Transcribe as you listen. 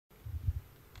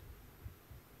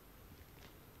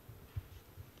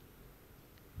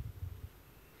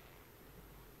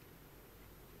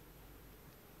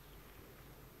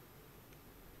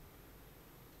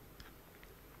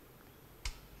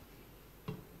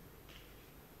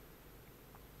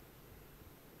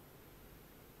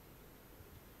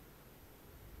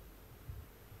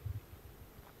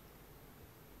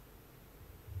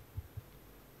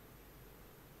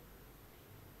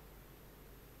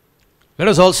Let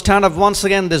us all stand up once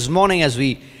again this morning as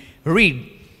we read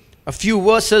a few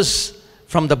verses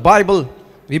from the Bible.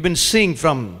 We've been seeing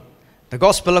from the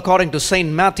Gospel according to St.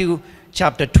 Matthew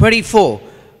chapter 24.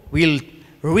 We'll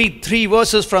read 3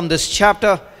 verses from this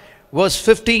chapter, verse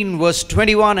 15, verse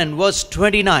 21 and verse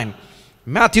 29.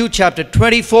 Matthew chapter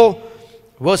 24,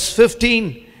 verse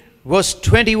 15, verse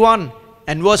 21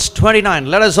 and verse 29.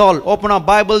 Let us all open our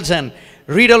Bibles and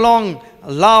read along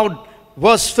aloud.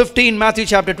 Verse 15, Matthew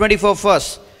chapter 24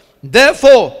 first.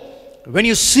 Therefore, when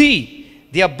you see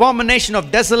the abomination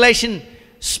of desolation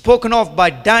spoken of by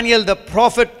Daniel the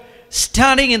prophet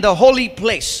standing in the holy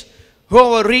place,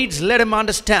 whoever reads, let him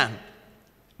understand.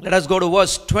 Let us go to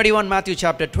verse 21, Matthew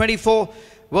chapter 24,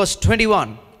 verse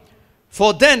 21.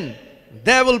 For then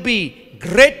there will be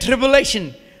great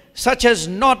tribulation, such as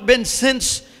not been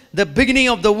since the beginning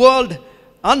of the world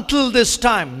until this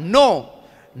time. No,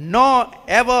 nor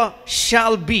ever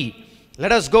shall be.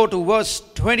 Let us go to verse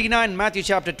 29, Matthew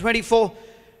chapter 24.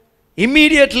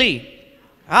 Immediately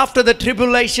after the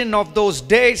tribulation of those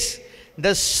days,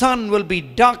 the sun will be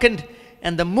darkened,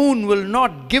 and the moon will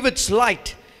not give its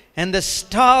light, and the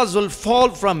stars will fall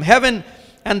from heaven,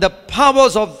 and the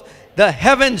powers of the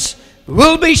heavens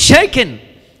will be shaken.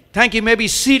 Thank you. You may be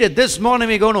seated. This morning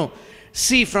we're going to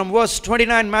see from verse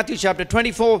 29, Matthew chapter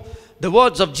 24, the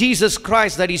words of Jesus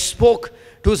Christ that he spoke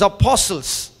to his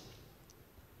apostles.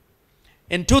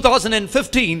 In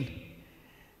 2015,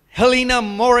 Helena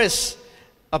Morris,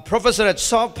 a professor at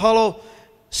Sao Paulo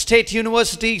State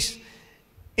University's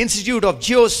Institute of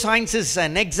Geosciences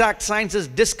and Exact Sciences,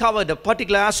 discovered a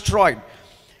particular asteroid.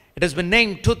 It has been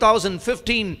named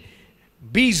 2015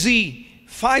 BZ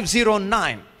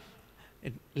 509.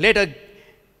 It later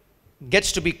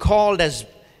gets to be called as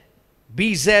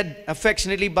BZ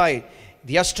affectionately by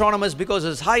the astronomers because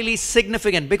it's highly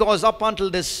significant, because up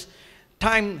until this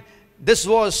time this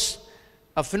was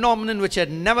a phenomenon which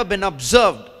had never been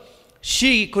observed.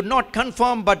 She could not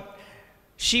confirm, but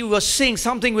she was seeing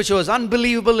something which was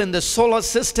unbelievable in the solar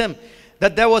system,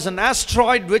 that there was an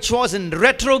asteroid which was in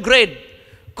retrograde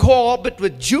co-orbit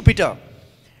with Jupiter.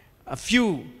 A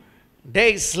few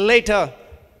days later,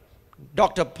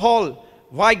 Dr. Paul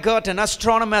Weigert, an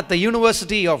astronomer at the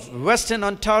University of Western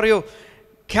Ontario,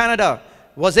 Canada,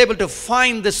 was able to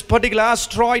find this particular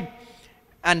asteroid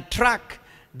and track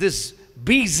this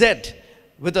BZ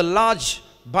with a large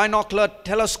binocular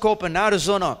telescope in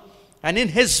Arizona. And in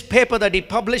his paper that he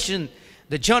published in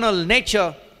the journal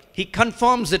Nature, he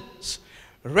confirms its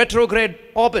retrograde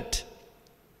orbit.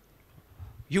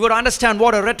 You would understand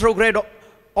what a retrograde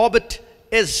orbit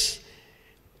is.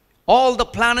 All the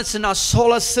planets in our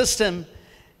solar system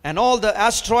and all the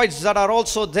asteroids that are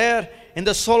also there in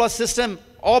the solar system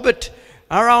orbit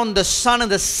around the sun in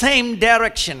the same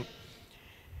direction,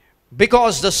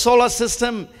 because the solar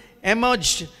system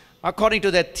emerged, according to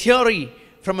their theory,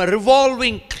 from a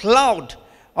revolving cloud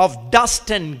of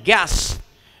dust and gas.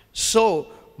 So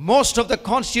most of the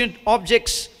constituent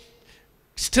objects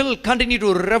still continue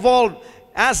to revolve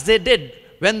as they did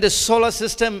when the solar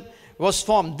system was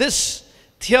formed. This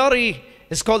theory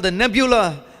is called the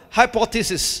nebula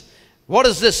hypothesis. What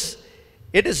is this?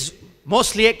 It is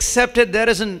mostly accepted. There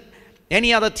isn't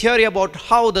any other theory about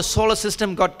how the solar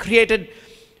system got created.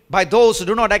 By those who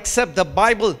do not accept the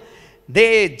Bible,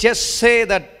 they just say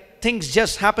that things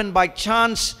just happened by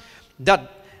chance, that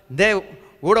there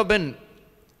would have been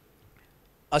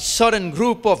a certain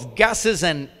group of gases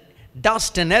and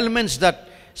dust and elements that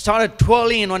started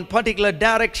twirling in one particular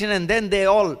direction, and then they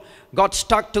all got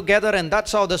stuck together, and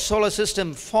that's how the solar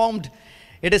system formed.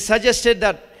 It is suggested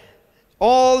that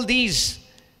all these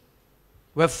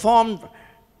were formed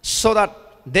so that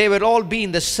they would all be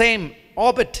in the same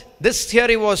orbit. This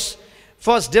theory was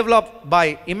first developed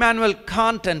by Immanuel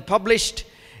Kant and published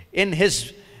in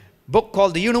his book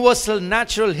called The Universal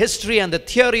Natural History and the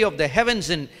Theory of the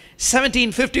Heavens in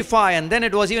 1755, and then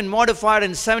it was even modified in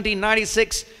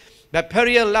 1796 by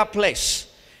Pierre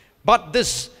Laplace. But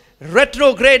this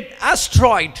retrograde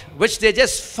asteroid, which they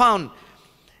just found,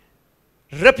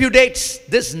 repudiates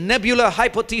this nebula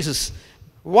hypothesis.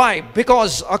 Why?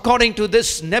 Because according to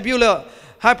this nebula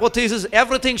hypothesis,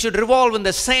 everything should revolve in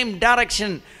the same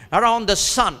direction around the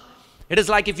sun. It is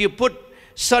like if you put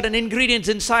certain ingredients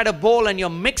inside a bowl and you're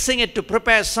mixing it to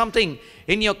prepare something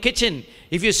in your kitchen.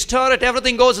 If you stir it,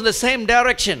 everything goes in the same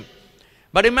direction.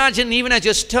 But imagine, even as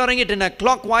you're stirring it in a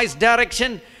clockwise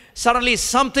direction, suddenly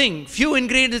few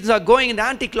ingredients are going in the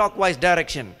anti-clockwise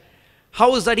direction.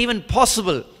 How is that even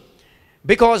possible?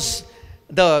 Because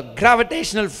the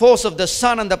gravitational force of the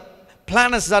sun and the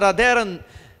planets that are there in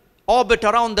orbit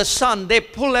around the sun, they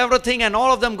pull everything and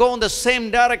all of them go in the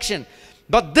same direction.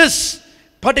 But this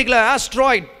particular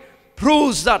asteroid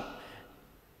proves that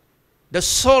the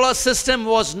solar system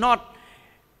was not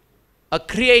a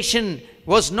creation,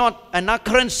 was not an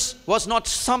occurrence, was not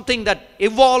something that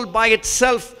evolved by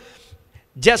itself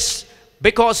just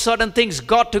because certain things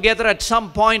got together at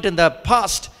some point in the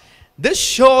past. This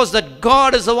shows that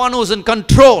God is the one who's in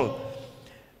control.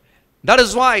 That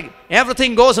is why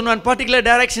everything goes in one particular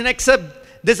direction except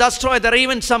this asteroid. There are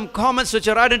even some comets which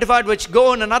are identified which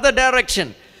go in another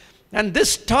direction. And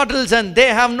this startles, and they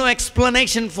have no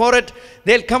explanation for it.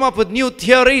 They'll come up with new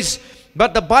theories.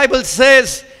 But the Bible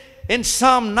says in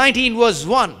Psalm 19 verse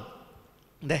 1,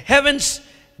 the heavens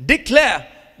declare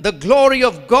the glory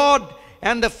of God,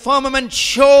 and the firmament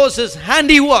shows his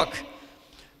handiwork.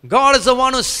 God is the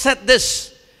one who set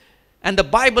this. And the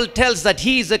Bible tells that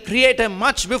he is the creator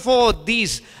much before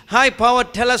these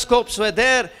high-powered telescopes were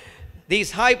there.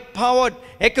 These high-powered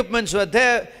equipments were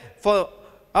there for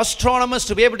astronomers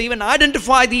to be able to even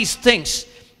identify these things.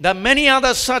 There are many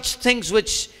other such things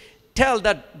which tell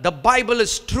that the Bible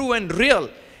is true and real.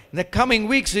 In the coming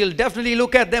weeks, we'll definitely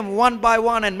look at them one by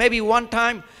one, and maybe one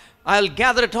time I'll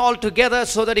gather it all together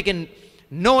so that you can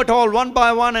know it all one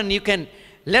by one, and you can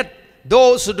let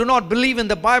those who do not believe in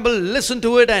the Bible listen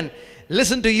to it and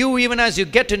listen to you even as you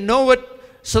get to know it,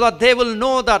 so that they will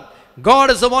know that God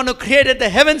is the one who created the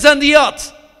heavens and the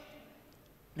earth.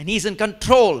 And he's in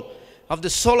control of the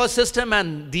solar system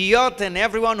and the earth and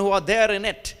everyone who are there in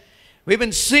it. We've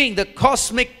been seeing the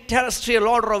cosmic terrestrial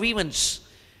order of events.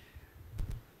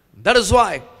 That is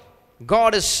why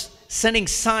God is sending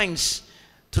signs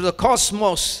through the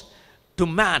cosmos to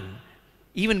man.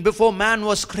 Even before man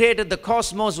was created, the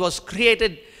cosmos was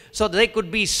created so that there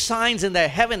could be signs in the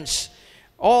heavens.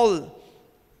 All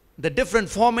the different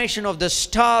formation of the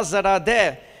stars that are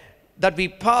there, that we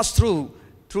pass through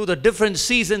the different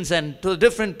seasons and to the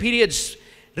different periods,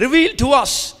 reveal to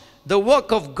us the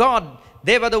work of God.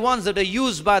 They were the ones that are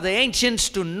used by the ancients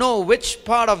to know which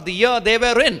part of the year they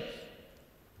were in.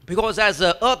 Because as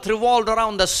the earth revolved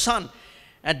around the sun,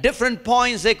 at different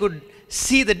points they could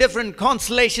see the different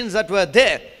constellations that were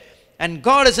there. And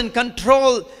God is in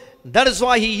control. That is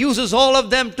why he uses all of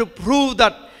them to prove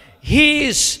that he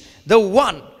is the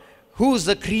one who is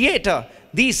the creator.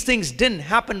 These things didn't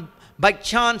happen by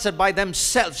chance or by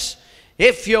themselves.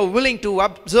 If you're willing to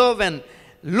observe and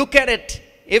look at it,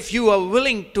 if you are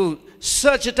willing to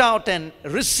search it out and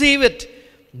receive it,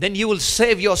 then you will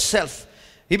save yourself.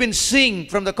 We've been seeing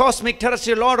from the cosmic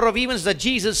terrestrial order of events that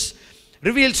Jesus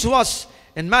reveals to us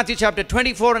in Matthew chapter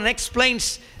 24 and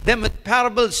explains them with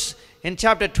parables. In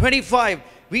chapter 25,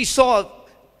 we saw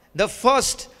the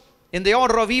first in the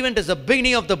order of event is the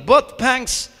beginning of the birth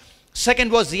pangs.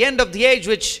 Second was the end of the age,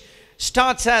 which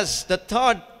starts as the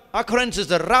third occurrence is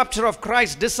the rapture of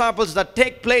Christ's disciples that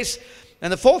take place.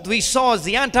 And the fourth we saw is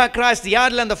the Antichrist, the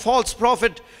idol, and the false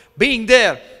prophet being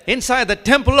there inside the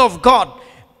temple of God,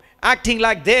 acting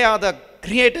like they are the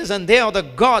creators and they are the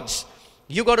gods.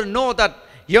 You got to know that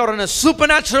you're in a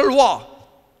supernatural war.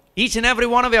 Each and every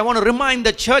one of you, I want to remind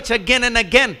the church again and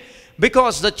again,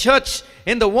 because the church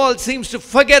in the world seems to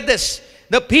forget this.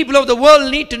 The people of the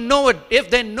world need to know it. If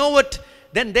they know it,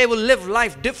 then they will live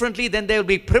life differently, then they will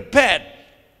be prepared.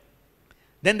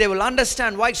 Then they will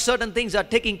understand why certain things are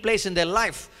taking place in their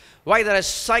life, why there are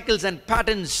cycles and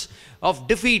patterns of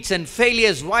defeats and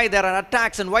failures, why there are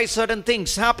attacks and why certain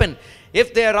things happen.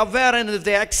 If they are aware and if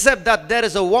they accept that there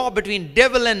is a war between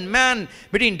devil and man,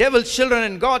 between devil's children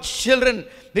and God's children,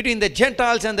 between the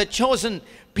Gentiles and the chosen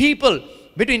people,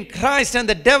 between Christ and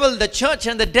the devil, the church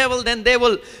and the devil, then they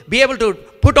will be able to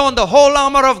put on the whole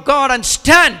armor of God and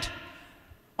stand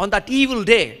on that evil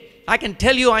day. I can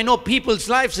tell you, I know people's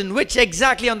lives in which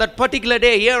exactly on that particular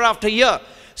day, year after year,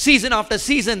 season after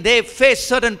season, they face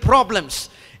certain problems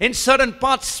in certain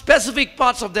parts, specific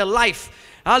parts of their life.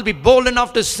 I'll be bold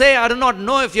enough to say, I do not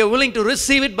know if you're willing to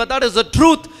receive it, but that is the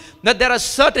truth, that there are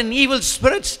certain evil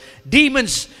spirits,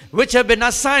 demons, which have been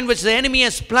assigned, which the enemy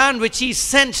has planned, which he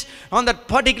sends on that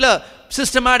particular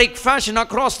systematic fashion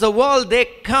across the world. They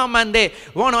come and they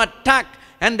want to attack,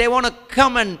 and they want to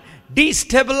come and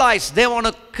destabilize. They want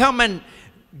to come and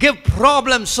give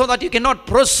problems so that you cannot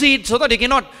proceed, so that you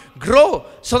cannot grow,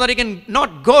 so that you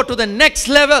cannot go to the next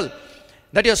level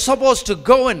that you're supposed to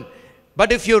go in.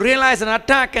 But if you realize an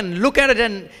attack and look at it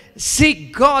and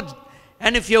seek God,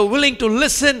 and if you're willing to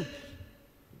listen,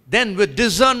 then with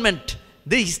discernment,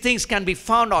 these things can be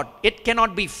found out. It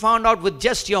cannot be found out with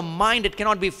just your mind. It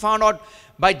cannot be found out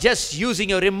by just using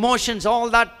your emotions. All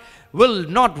that will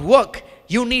not work.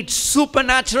 You need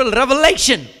supernatural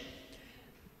revelation.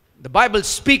 The Bible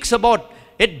speaks about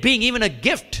it being even a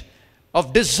gift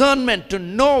of discernment to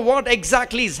know what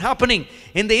exactly is happening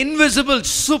in the invisible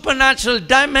supernatural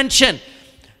dimension,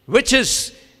 which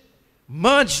is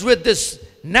merged with this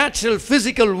natural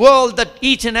physical world that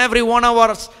each and every one of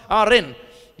us are in.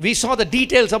 We saw the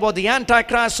details about the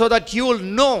Antichrist so that you will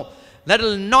know that it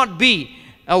will not be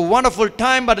a wonderful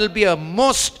time, but it will be a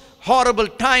most horrible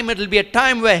time. It will be a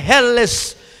time where hell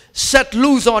is set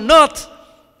loose on earth,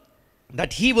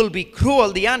 that he will be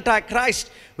cruel. The Antichrist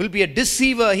will be a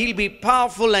deceiver. He'll be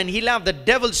powerful, and he'll have the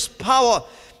devil's power,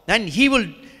 and he will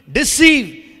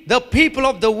deceive the people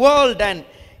of the world, and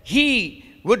he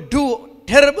would do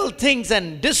terrible things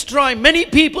and destroy many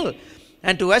people.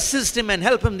 And to assist him and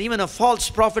help him, even a false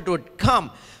prophet would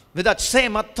come with that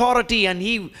same authority, and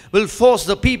he will force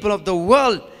the people of the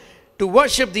world to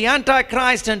worship the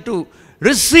Antichrist and to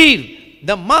receive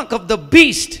the mark of the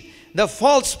beast. The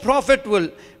false prophet will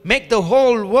make the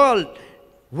whole world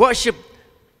worship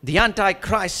the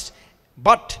Antichrist.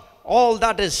 But all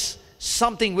that is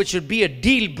something which should be a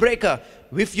deal breaker.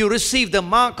 If you receive the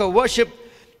mark or worship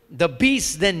the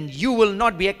beast, then you will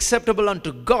not be acceptable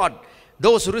unto God.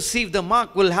 Those who receive the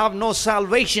mark will have no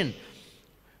salvation.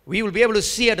 We will be able to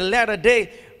see at a later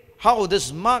day how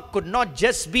this mark could not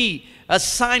just be a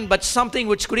sign, but something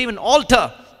which could even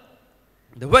alter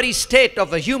the very state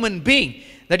of a human being,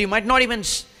 that you might not even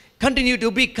continue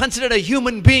to be considered a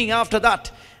human being after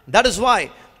that. That is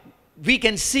why we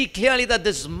can see clearly that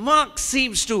this mark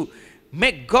seems to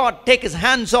make God take his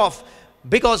hands off,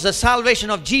 because the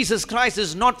salvation of Jesus Christ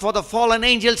is not for the fallen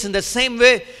angels. In the same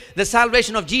way, the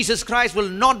salvation of Jesus Christ will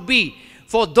not be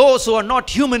for those who are not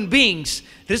human beings.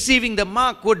 Receiving the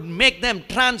mark would make them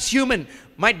transhuman,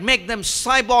 might make them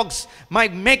cyborgs,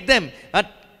 might make them a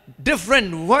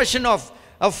different version of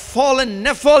a fallen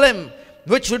Nephilim,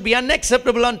 which would be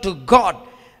unacceptable unto God.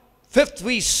 Fifth,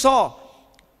 we saw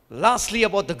lastly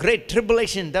about the great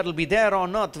tribulation that will be there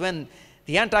on earth when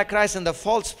the Antichrist and the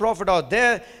false prophet are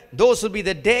there. Those will be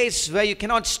the days where you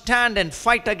cannot stand and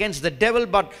fight against the devil,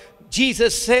 but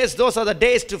Jesus says those are the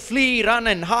days to flee, run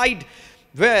and hide,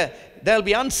 where there will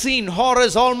be unseen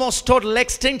horrors, almost total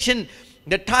extinction.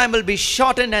 The time will be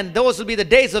shortened, and those will be the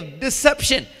days of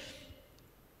deception.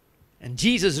 And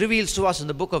Jesus reveals to us in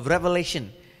the book of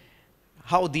Revelation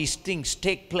how these things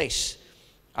take place.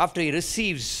 After he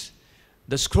receives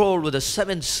the scroll with the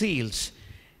 7 seals,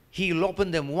 he will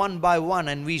open them one by one,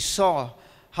 and we saw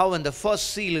how when the first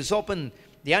seal is opened,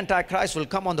 the Antichrist will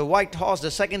come on the white horse.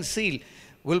 The second seal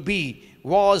will be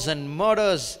wars and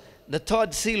murders. The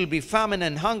third seal will be famine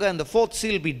and hunger, and the fourth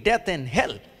seal will be death and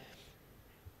hell.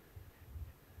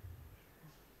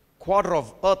 Quarter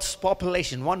of Earth's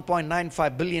population,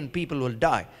 1.95 billion people, will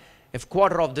die. If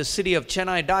quarter of the city of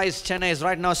Chennai dies, Chennai is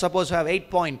right now supposed to have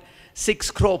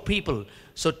 8.6 crore people.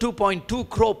 So 2.2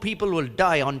 crore people will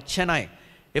die on Chennai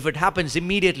if it happens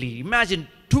immediately. Imagine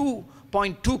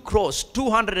 2.2 crores,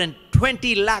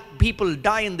 220 lakh people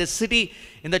die in this city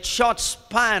in that short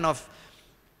span of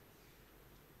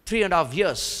 3.5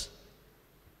 years.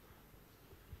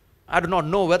 I do not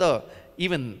know whether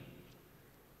even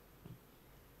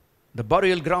the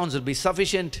burial grounds will be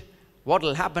sufficient. What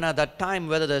will happen at that time,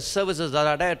 whether the services that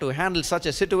are there to handle such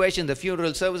a situation, the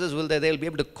funeral services, will they'll be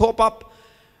able to cope up?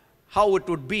 How it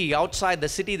would be outside the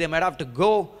city, they might have to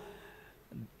go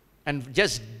and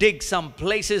just dig some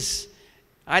places.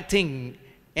 I think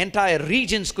entire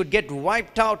regions could get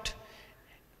wiped out.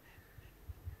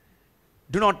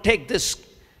 Do not take this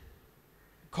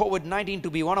COVID-19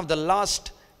 to be one of the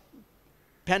last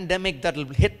pandemic that will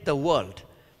hit the world.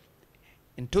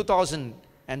 In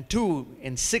 2002,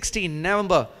 in 16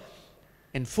 November,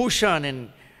 in Fushan,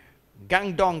 in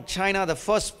Guangdong, China, the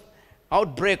first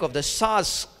outbreak of the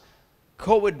SARS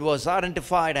COVID was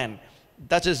identified, and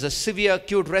that is the severe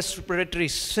acute respiratory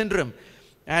syndrome,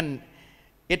 and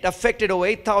it affected over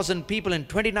 8,000 people in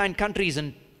 29 countries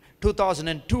in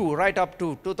 2002 right up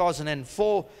to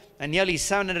 2004, and nearly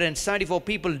 774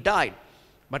 people died.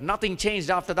 But nothing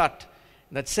changed after that.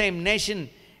 In that same nation,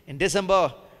 in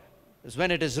December is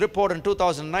when it is reported in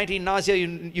 2019. Last year,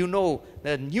 you know,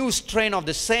 the new strain of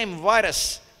the same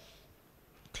virus,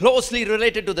 closely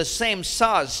related to the same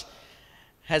SARS,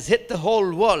 has hit the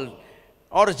whole world,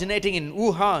 originating in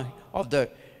Wuhan of the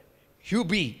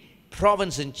Hubei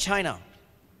province in China.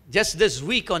 Just this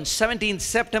week on 17th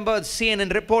September,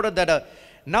 CNN reported that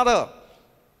another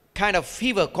kind of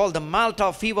fever called the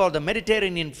Malta fever or the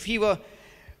Mediterranean fever,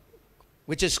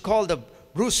 which is called the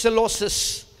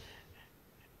brucellosis,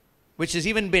 which has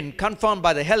even been confirmed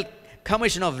by the Health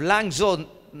Commission of Langzhou,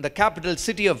 the capital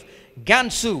city of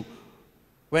Gansu,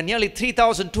 where nearly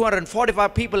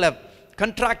 3,245 people have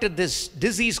contracted this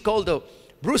disease called the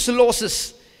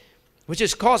brucellosis, which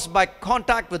is caused by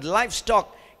contact with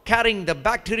livestock carrying the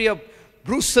bacteria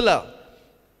brucella.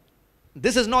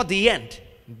 This is not the end.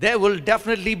 There will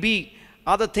definitely be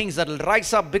other things that will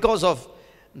rise up because of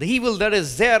the evil that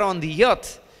is there on the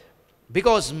earth.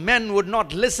 Because men would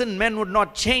not listen, men would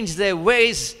not change their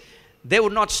ways, they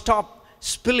would not stop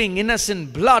spilling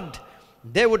innocent blood,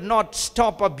 they would not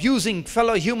stop abusing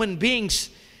fellow human beings.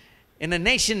 In a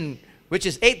nation which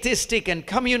is atheistic and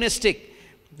communistic,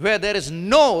 where there is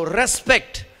no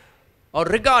respect or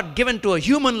regard given to a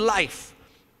human life,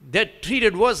 they're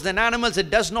treated worse than animals. It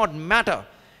does not matter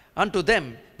unto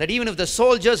them that even if the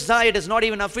soldiers die, it is not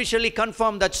even officially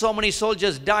confirmed that so many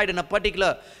soldiers died in a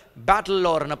particular battle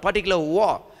or in a particular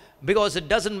war, because it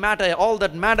doesn't matter. All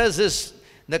that matters is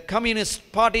the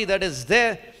communist party that is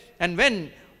there. And when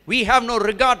we have no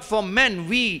regard for men,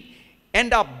 we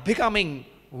end up becoming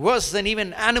worse than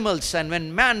even animals. And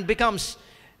when man becomes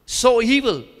so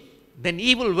evil, then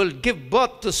evil will give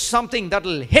birth to something that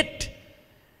will hit,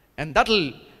 and that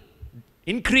will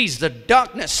increase the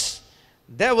darkness.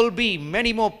 There will be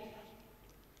many more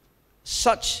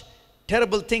such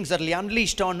terrible things that will be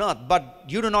unleashed on earth, but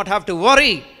you do not have to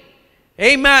worry.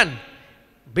 Amen.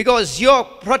 Because you're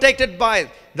protected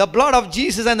by the blood of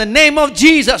Jesus and the name of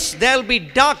Jesus. There will be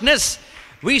darkness.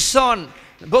 We saw in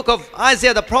the book of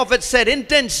Isaiah, the prophet said,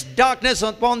 intense darkness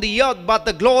upon the earth, but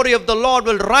the glory of the Lord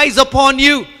will rise upon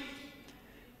you.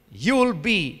 You will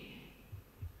be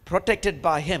protected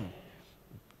by Him.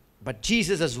 But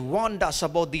Jesus has warned us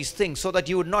about these things so that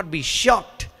you would not be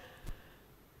shocked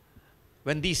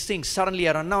when these things suddenly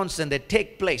are announced and they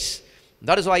take place.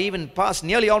 That is why even past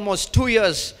nearly almost 2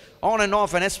 years on and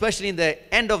off, and especially in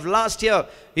the end of last year,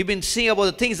 we've been seeing about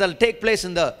the things that will take place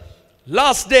in the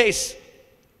last days.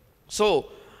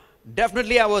 So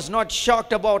definitely I was not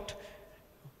shocked about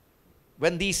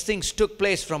when these things took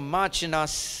place from March in our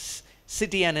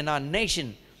city and in our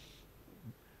nation.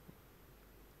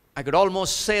 I could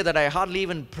almost say that I hardly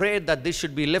even prayed that this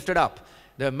should be lifted up.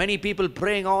 There are many people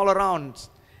praying all around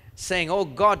saying, oh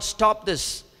God, stop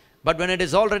this. But when it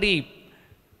is already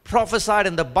prophesied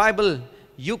in the Bible,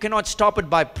 you cannot stop it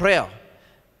by prayer.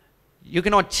 You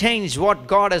cannot change what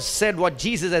God has said, what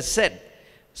Jesus has said.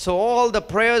 So all the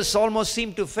prayers almost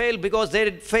seem to fail because they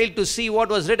failed to see what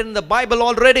was written in the Bible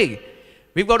already.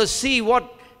 We've got to see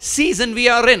what season we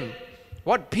are in,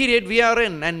 what period we are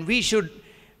in, and we should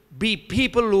be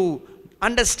people who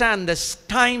understand the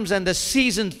times and the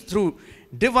seasons through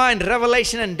divine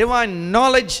revelation and divine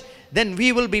knowledge. Then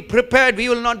we will be prepared. We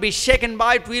will not be shaken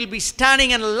by it. We will be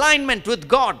standing in alignment with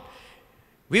God.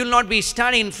 We will not be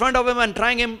standing in front of Him and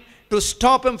trying to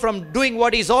stop Him from doing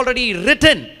what is already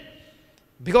written.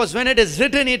 Because when it is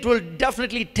written, it will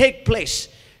definitely take place.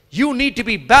 You need to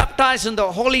be baptized in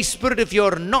the Holy Spirit if you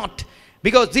are not.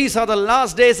 Because these are the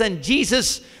last days, and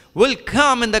Jesus will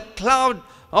come in the cloud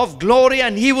of glory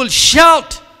and He will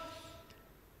shout.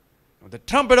 The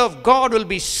trumpet of God will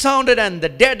be sounded, and the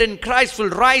dead in Christ will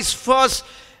rise first,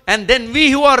 and then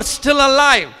we who are still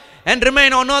alive and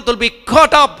remain on earth will be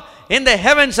caught up in the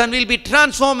heavens and will be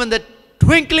transformed in the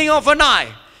twinkling of an eye.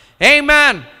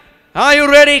 Amen. Are you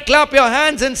ready? Clap your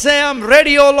hands and say, I'm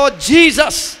ready, O Lord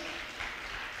Jesus.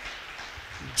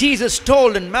 Jesus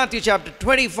told in Matthew chapter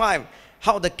 25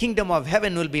 how the kingdom of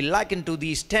heaven will be likened to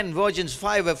these 10 virgins.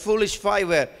 5 were foolish, 5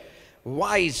 were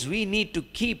wise. We need to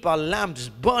keep our lamps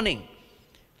burning.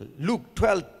 Luke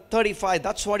 12:35,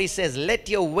 that's what He says. Let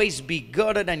your waist be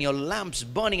girded and your lamps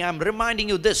burning. I'm reminding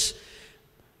you this.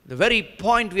 The very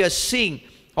point we are seeing,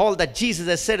 all that Jesus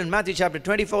has said in Matthew chapter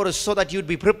 24 is so that you'd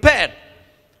be prepared.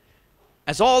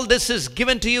 As all this is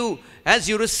given to you, as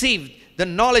you receive the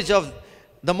knowledge of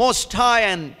the Most High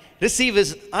and receive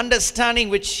His understanding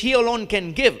which He alone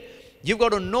can give, you've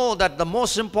got to know that the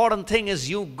most important thing is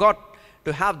you've got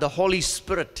to have the Holy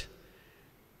Spirit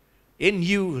in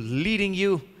you, leading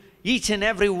you. Each and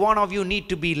every one of you need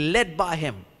to be led by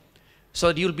Him so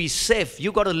that you'll be safe.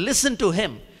 You've got to listen to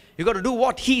Him. You've got to do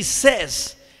what He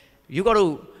says. You've got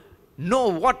to know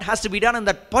what has to be done in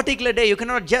that particular day. You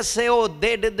cannot just say, oh,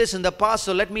 they did this in the past,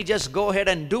 so let me just go ahead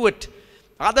and do it.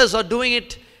 Others are doing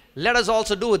it, let us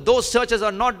also do it. Those churches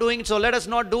are not doing it, so let us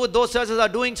not do it. Those churches are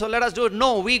doing, so let us do it.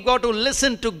 No, we've got to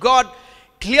listen to God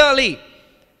clearly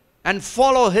and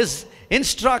follow His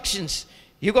instructions.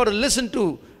 You've got to listen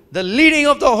to the leading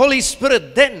of the Holy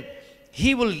Spirit. Then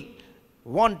He will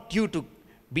want you to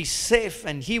be safe,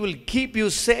 and He will keep you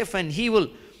safe, and He will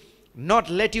not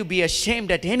let you be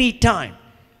ashamed at any time.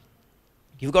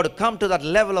 You've got to come to that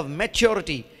level of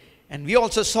maturity. And we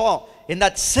also saw in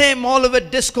that same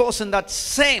Olivet discourse, in that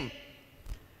same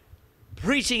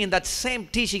preaching, in that same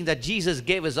teaching that Jesus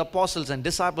gave His apostles and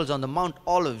disciples on the Mount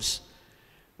Olives,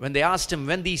 when they asked him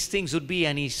when these things would be,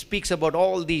 and he speaks about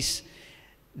all these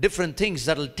different things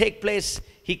that will take place,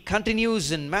 he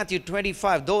continues in Matthew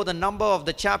 25. Though the number of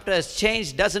the chapter has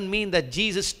changed, doesn't mean that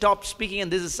Jesus stopped speaking, and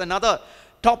this is another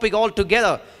topic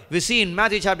altogether. We see in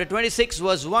Matthew chapter 26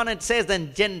 verse 1, it says,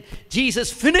 then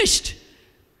Jesus finished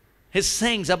his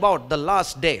sayings about the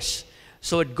last days.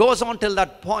 So it goes on till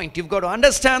that point. You've got to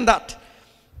understand that.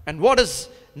 And what is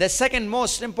the second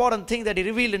most important thing that he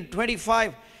revealed in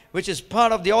 25, which is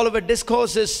part of the Olivet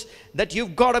Discourse, is that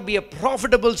you've got to be a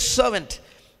profitable servant.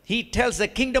 He tells the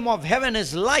kingdom of heaven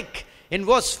is like, in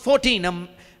verse 14, a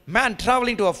man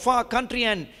traveling to a far country,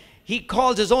 and he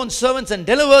calls his own servants and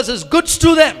delivers his goods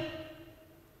to them.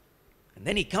 And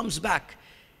then he comes back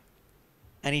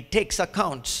and he takes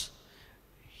accounts.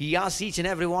 He asks each and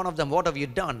every one of them, what have you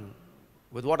done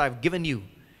with what I've given you?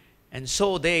 And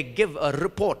so they give a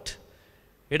report.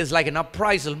 It is like an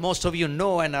appraisal. Most of you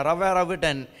know and are aware of it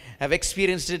and have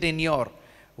experienced it in your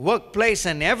workplace.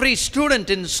 And every student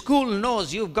in school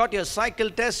knows you've got your cycle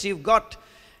tests, you've got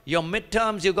your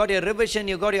midterms, you've got your revision,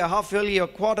 you've got your half-yearly, your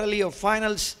quarterly, your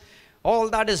finals. All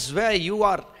that is where you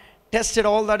are tested.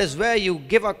 All that is where you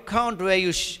give account, where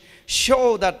you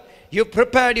show that you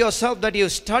prepared yourself, that you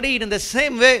studied. In the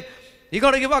same way, you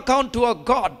got to give account to a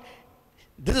God.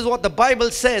 This is what the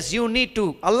Bible says. You need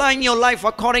to align your life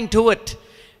according to it.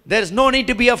 There is no need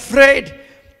to be afraid.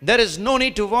 There is no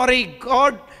need to worry.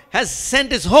 God has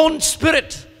sent his own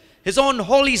Spirit, his own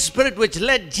Holy Spirit, which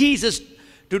led Jesus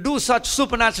to do such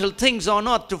supernatural things on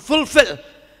earth, to fulfill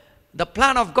the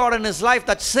plan of God in his life.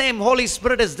 That same Holy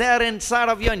Spirit is there inside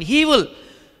of you, and he will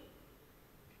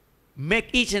make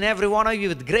each and every one of you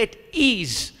with great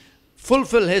ease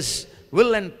fulfill his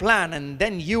will and plan, and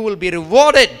then you will be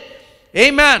rewarded.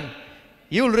 Amen.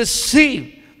 You will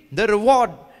receive the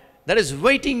reward that is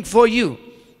waiting for you.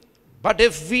 But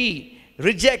if we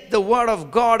reject the word of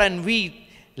God and we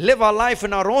live our life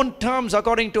in our own terms,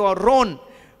 according to our own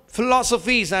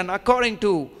philosophies and according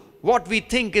to what we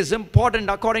think is important,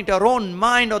 according to our own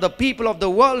mind or the people of the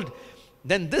world,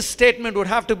 then this statement would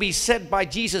have to be said by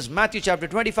Jesus. Matthew chapter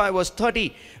 25 verse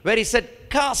 30, where he said,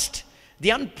 cast the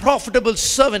unprofitable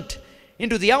servant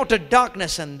into the outer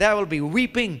darkness, and there will be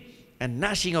weeping and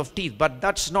gnashing of teeth. But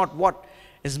that's not what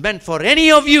is meant for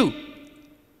any of you.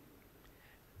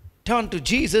 Turn to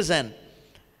Jesus and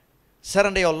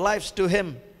surrender your lives to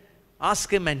him.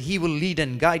 Ask him, and he will lead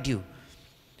and guide you.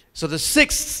 So the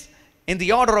sixth in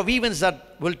the order of events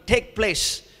that will take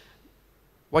place,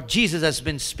 what Jesus has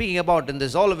been speaking about in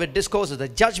this Olivet Discourse, is the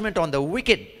judgment on the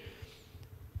wicked.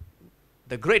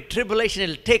 The great tribulation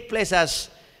will take place as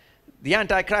the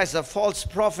Antichrist, the false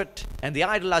prophet, and the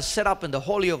idol are set up in the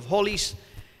Holy of Holies,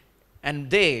 and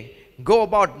they go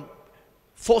about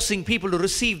forcing people to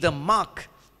receive the mark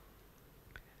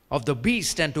of the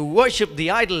beast and to worship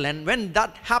the idol. And when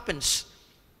that happens,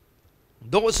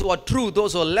 those who are true,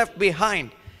 those who are left behind,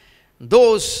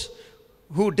 those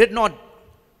who did not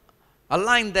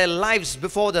align their lives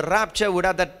before the rapture would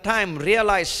at that time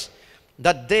realize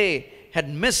that they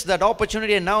had missed that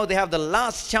opportunity, and now they have the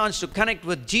last chance to connect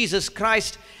with Jesus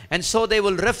Christ, and so they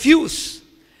will refuse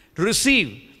to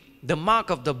receive the mark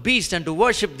of the beast and to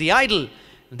worship the idol.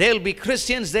 They'll be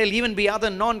Christians, they'll even be other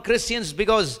non-Christians,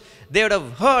 because they would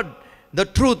have heard the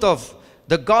truth of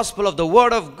the gospel of the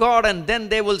word of God, and then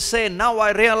they will say, now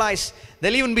I realize.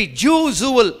 There'll even be Jews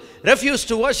who will refuse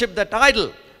to worship that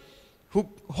idol, who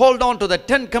hold on to the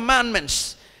 10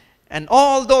 commandments, and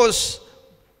all those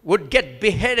would get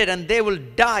beheaded, and they will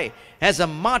die as a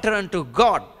martyr unto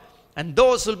God. And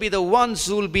those will be the ones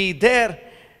who will be there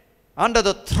under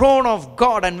the throne of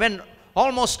God. And when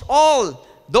almost all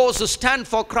those who stand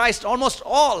for Christ, almost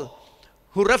all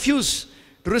who refuse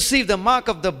to receive the mark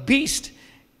of the beast,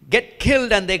 get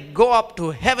killed and they go up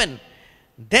to heaven,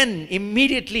 then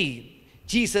immediately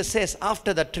Jesus says,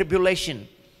 after the tribulation,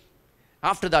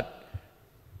 after that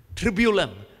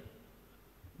tribulum,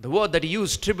 the word that he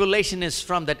used, tribulation, is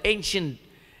from that ancient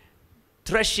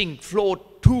threshing floor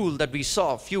tool that we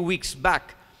saw a few weeks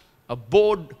back. A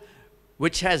board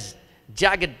which has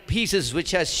jagged pieces,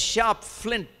 which has sharp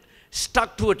flint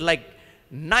stuck to it like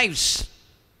knives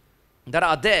that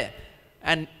are there.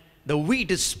 And the wheat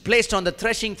is placed on the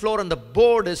threshing floor, and the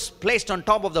board is placed on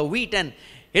top of the wheat, and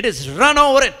it is run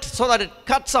over it so that it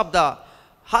cuts up the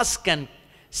husk and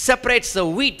separates the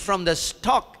wheat from the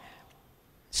stalk,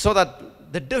 so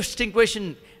that the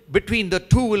distinction between the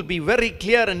two will be very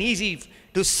clear and easy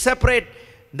to separate.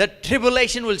 The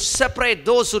tribulation will separate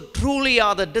those who truly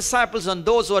are the disciples and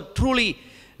those who are truly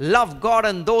love God,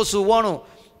 and those who want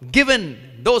to give in,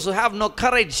 those who have no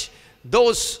courage,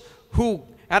 those who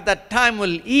at that time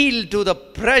will yield to the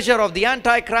pressure of the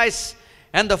Antichrist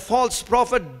and the false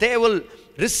prophet, they will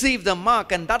receive the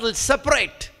mark, and that will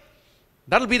separate.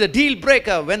 That will be the deal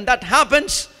breaker. When that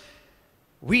happens,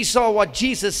 we saw what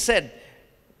Jesus said.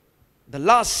 The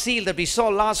last seal that we saw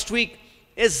last week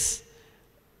is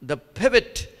the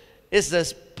pivot, is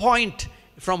the point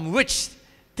from which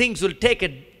things will take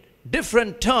a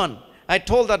different turn. I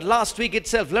told that last week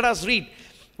itself. Let us read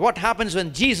what happens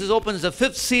when Jesus opens the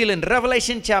fifth seal in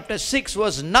Revelation chapter 6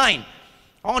 verse 9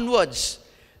 onwards.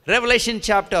 Revelation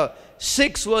chapter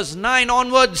 6 verse 9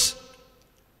 onwards.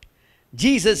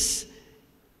 Jesus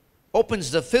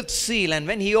opens the fifth seal, and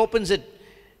when he opens it,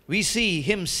 we see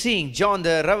him seeing, John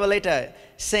the Revelator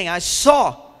saying, I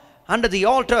saw under the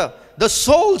altar the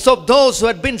souls of those who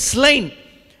had been slain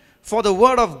for the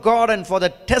word of God and for the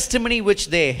testimony which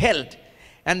they held.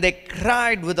 And they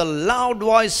cried with a loud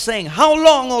voice, saying, How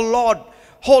long, O Lord,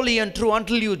 holy and true,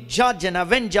 until you judge and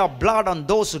avenge our blood on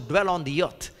those who dwell on the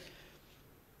earth?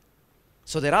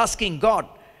 So they're asking God,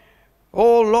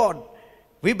 Oh Lord,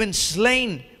 we've been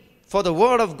slain for the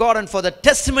word of God and for the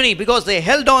testimony, because they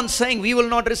held on saying, we will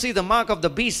not receive the mark of the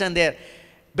beast, and they've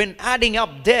been adding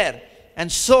up there. And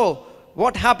so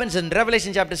what happens in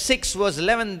Revelation chapter 6 verse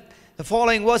 11, the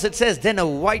following verse, it says, Then a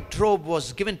white robe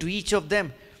was given to each of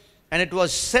them, and it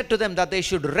was said to them that they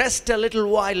should rest a little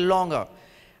while longer,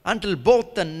 until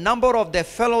both the number of their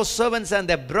fellow servants and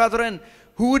their brethren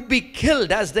who would be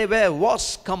killed as they were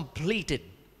was completed.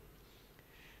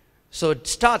 So it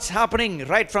starts happening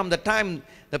right from the time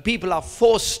the people are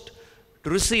forced to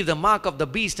receive the mark of the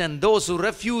beast, and those who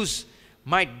refuse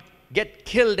might get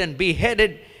killed and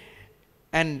beheaded.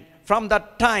 And from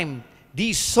that time,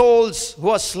 these souls who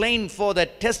are slain for their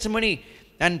testimony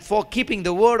and for keeping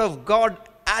the word of God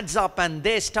adds up, and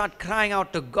they start crying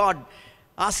out to God,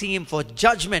 asking him for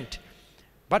judgment.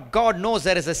 But God knows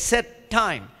there is a set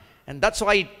time, and that's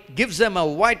why he gives them a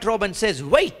white robe and says,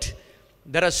 wait,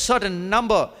 there are a certain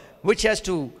number which has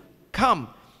to come.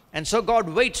 And so God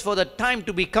waits for the time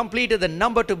to be completed, the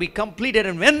number to be completed,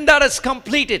 and when that is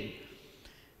completed,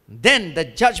 then the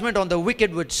judgment on the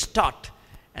wicked would start.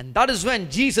 And that is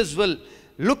when Jesus will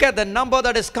look at the number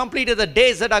that is completed, the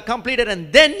days that are completed,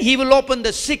 and then he will open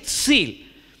the sixth seal.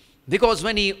 Because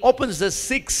when he opens the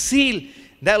sixth seal,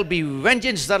 there will be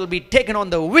vengeance that will be taken on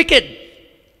the wicked.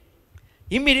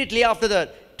 Immediately after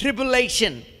the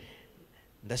tribulation,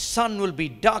 the sun will be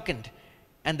darkened.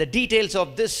 And the details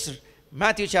of this,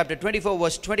 Matthew chapter 24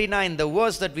 verse 29, the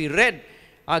verse that we read,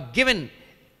 are given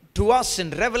to us in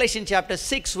Revelation chapter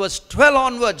 6 verse 12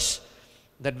 onwards.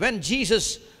 That when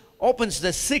Jesus opens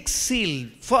the sixth seal,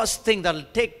 first thing that will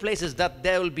take place is that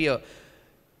there will be a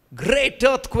great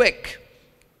earthquake.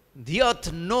 The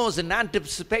earth knows in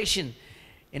anticipation,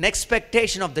 in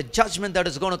expectation of the judgment that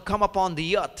is going to come upon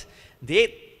the earth.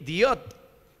 The earth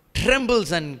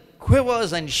trembles and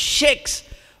quivers and shakes,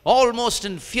 almost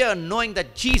in fear, knowing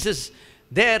that Jesus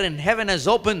there in heaven has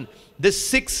opened this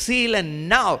sixth seal, and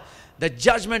now the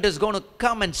judgment is going to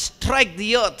come and strike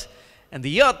the earth. And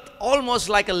the earth, almost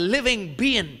like a living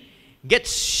being,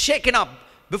 gets shaken up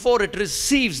before it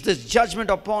receives this judgment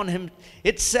upon him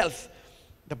itself.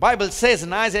 The Bible says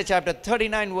in Isaiah chapter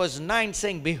 39 verse 9,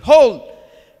 saying, Behold,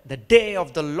 the day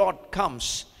of the Lord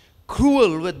comes,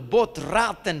 cruel with both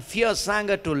wrath and fierce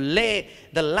anger, to lay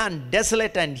the land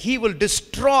desolate, and he will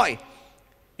destroy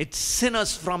its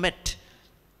sinners from it.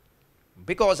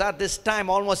 Because at this time,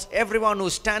 almost everyone who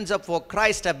stands up for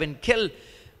Christ have been killed.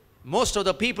 Most of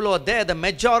the people who are there, the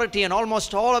majority, and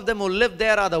almost all of them who live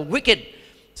there are the wicked.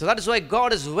 So that is why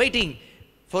God is waiting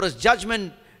for his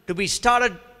judgment to be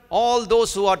started. All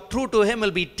those who are true to him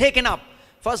will be taken up.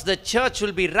 First, the church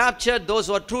will be raptured, those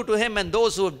who are true to him, and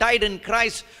those who have died in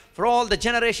Christ for all the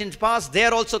generations past, they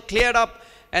are also cleared up.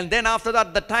 And then after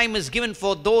that, the time is given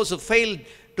for those who failed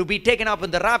to be taken up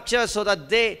in the rapture, so that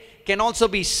they can also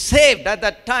be saved at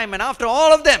that time. And after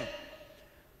all of them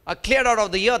are cleared out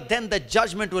of the earth, then the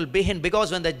judgment will begin.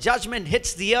 Because when the judgment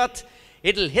hits the earth,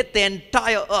 it will hit the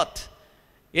entire earth.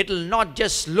 It will not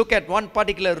just look at one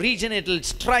particular region. It will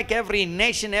strike every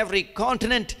nation, every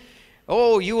continent.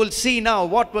 Oh, you will see now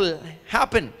what will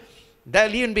happen. There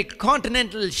will even be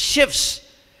continental shifts.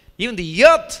 Even the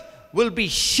earth will be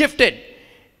shifted.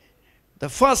 The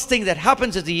first thing that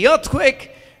happens is the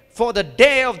earthquake, for the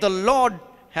day of the Lord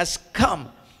has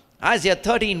come. Isaiah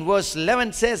 13 verse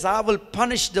 11 says, I will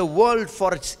punish the world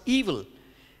for its evil,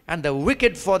 and the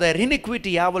wicked for their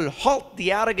iniquity. I will halt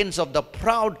the arrogance of the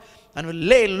proud, and will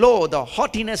lay low the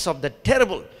haughtiness of the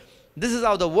terrible. This is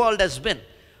how the world has been.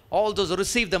 All those who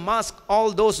receive the mask,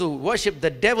 all those who worship the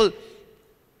devil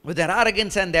with their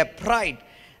arrogance and their pride,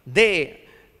 they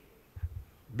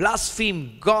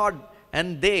blaspheme God,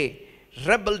 and they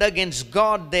rebelled against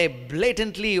God. They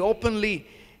blatantly, openly,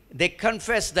 they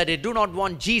confess that they do not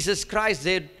want Jesus Christ.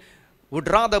 They would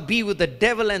rather be with the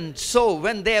devil. And so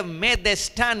when they have made their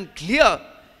stand clear,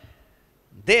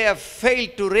 they have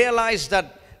failed to realize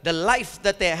that the life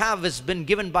that they have has been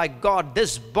given by God.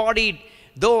 This body,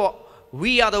 though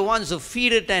we are the ones who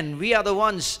feed it, and we are the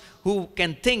ones who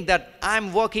can think that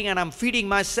I'm working and I'm feeding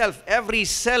myself. Every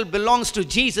cell belongs to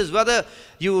Jesus. Whether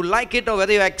you like it or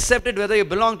whether you accept it, whether you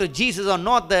belong to Jesus or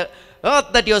not, the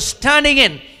earth that you're standing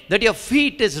in, that your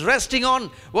feet is resting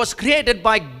on, was created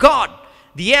by God.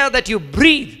 The air that you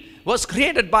breathe was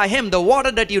created by Him. The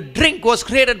water that you drink was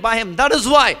created by Him. That is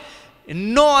why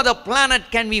in no other planet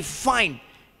can we find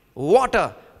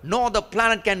water. No other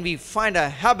planet can we find a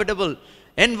habitable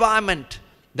environment.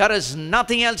 There is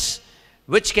nothing else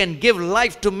which can give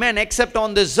life to men except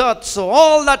on this earth. So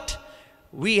all that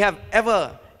we have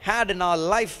ever had in our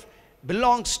life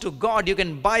belongs to God. You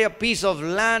can buy a piece of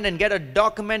land and get a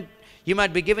document. You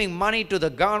might be giving money to the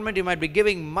government. You might be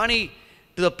giving money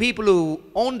to the people who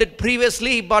owned it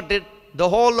previously, but the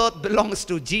whole earth belongs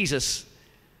to Jesus.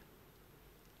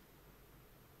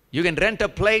 You can rent a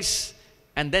place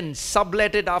and then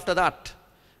sublet it after that,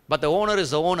 but the owner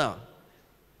is the owner.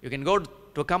 You can go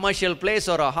to a commercial place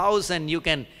or a house, and you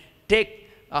can take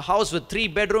a house with 3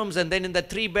 bedrooms, and then in the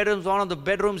 3 bedrooms, one of the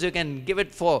bedrooms you can give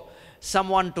it for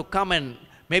someone to come, and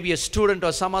maybe a student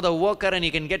or some other worker, and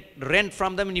you can get rent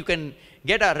from them, and you can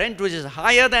get a rent which is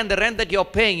higher than the rent that you're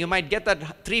paying. You might get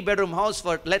that 3-bedroom house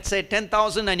for, let's say,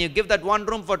 10,000, and you give that one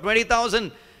room for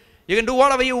 20,000. You can do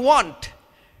whatever you want.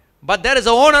 But there is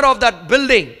an owner of that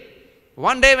building.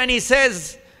 One day when he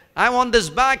says, I want this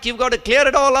back, you've got to clear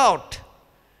it all out.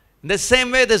 In the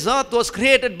same way, this earth was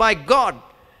created by God.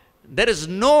 There is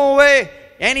no way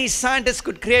any scientist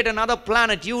could create another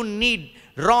planet. You need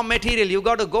raw material. You've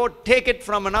got to go take it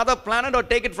from another planet or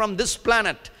take it from this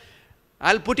planet.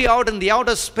 I'll put you out in the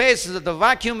outer space, the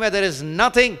vacuum where there is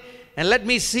nothing, and let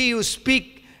me see you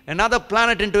speak another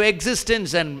planet into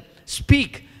existence and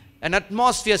speak an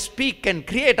atmosphere, speak and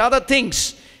create other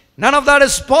things. None of that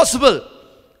is possible.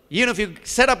 Even if you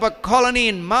set up a colony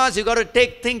in Mars, you've got to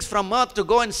take things from Earth to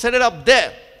go and set it up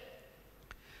there.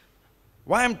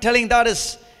 Why I'm telling that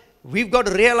is, we've got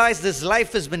to realize this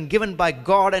life has been given by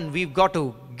God, and we've got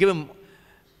to give Him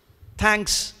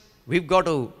thanks. We've got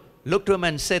to look to Him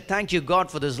and say, thank you, God,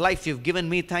 for this life you've given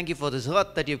me. Thank you for this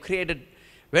earth that you've created.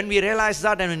 When we realize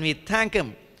that and when we thank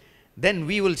Him, then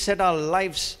we will set our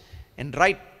lives in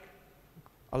right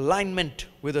alignment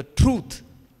with the truth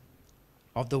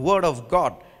of the Word of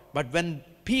God. But when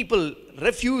people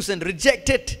refuse and reject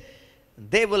it,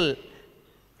 they will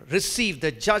receive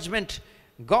the judgment.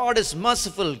 God is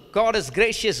merciful. God is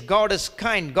gracious. God is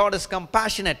kind. God is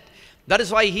compassionate. That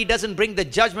is why He doesn't bring the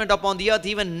judgment upon the earth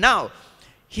even now.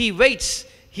 He waits.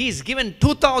 He's given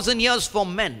 2,000 years for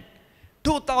men.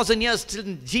 2,000 years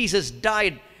till Jesus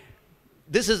died.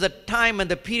 This is the time and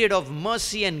the period of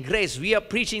mercy and grace. We are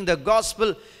preaching the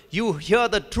gospel. You hear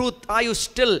the truth. Are you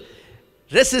still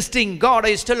resisting God? Are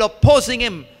you still opposing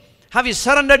Him? Have you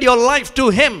surrendered your life to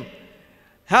Him?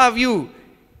 Have you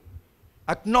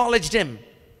acknowledged Him?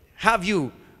 Have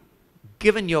you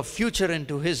given your future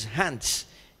into His hands?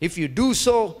 If you do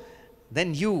so,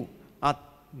 then you are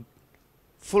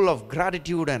full of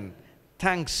gratitude, and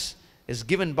thanks is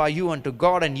given by you unto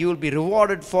God, and you will be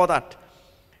rewarded for that.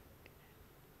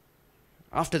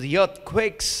 After the earth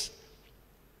quakes,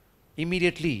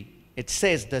 immediately it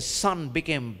says the sun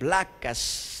became black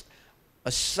as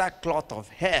a sackcloth of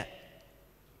hair.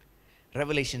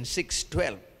 Revelation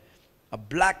 6:12. A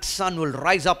black sun will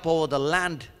rise up over the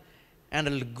land, and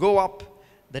it will go up.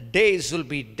 The days will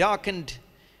be darkened.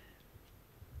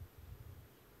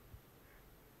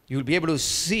 You will be able to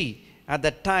see at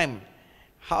that time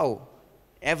how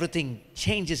everything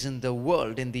changes in the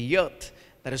world, in the earth.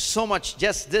 There is so much,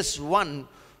 just this one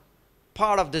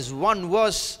part of this one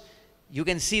verse, you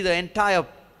can see the entire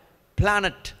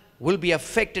planet will be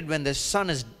affected when the sun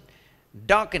is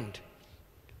darkened.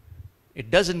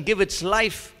 It doesn't give its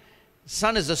life.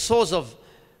 Sun is the source of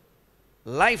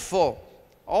life for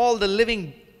all the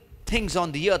living things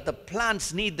on the earth. The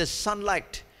plants need the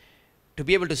sunlight to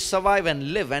be able to survive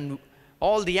and live, and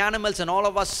all the animals and all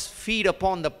of us feed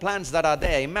upon the plants that are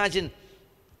there. Imagine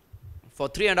for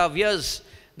 3.5 years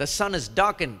the sun is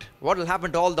darkened. What will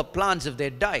happen to all the plants if they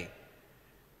die?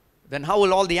 Then how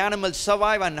will all the animals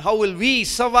survive, and how will we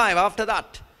survive after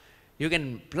that? You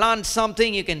can plant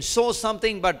something, you can sow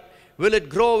something, but will it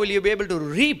grow? Will you be able to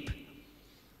reap?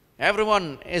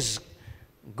 Everyone is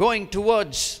going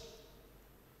towards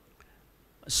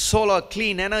solar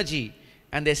clean energy,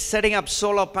 and they're setting up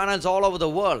solar panels all over the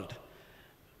world.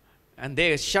 and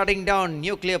they're shutting down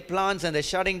nuclear plants, and they're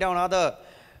shutting down other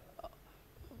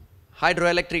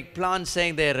hydroelectric plants,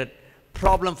 saying they're a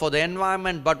problem for the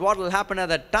environment. But what will happen at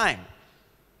that time?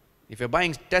 If you're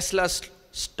buying Tesla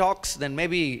stocks, then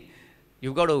maybe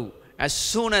you've got to, as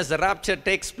soon as the rapture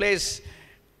takes place,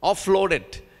 offload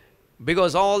it,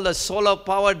 because all the solar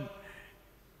powered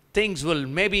things will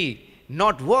maybe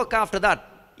not work after that.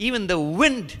 Even the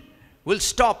wind will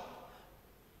stop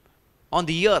on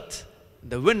the earth.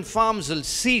 The wind farms will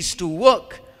cease to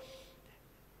work.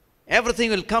 Everything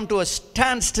will come to a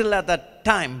standstill at that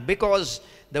time, because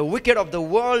the wicked of the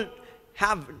world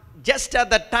have just at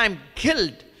that time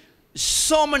killed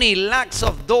so many lakhs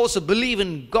of those who believe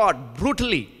in God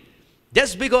brutally,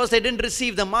 just because they didn't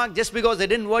receive the mark, just because they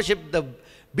didn't worship the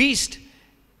beast.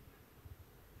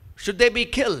 Should they be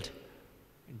killed?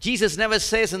 Jesus never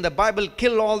says in the Bible,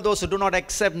 kill all those who do not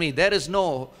accept me. There is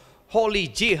no holy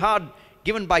jihad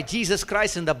given by Jesus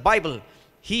Christ in the Bible.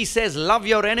 He says, love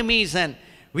your enemies, and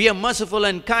we are merciful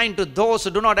and kind to those who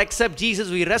do not accept Jesus.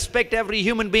 We respect every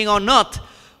human being on earth.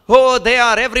 Oh, they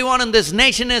are, everyone in this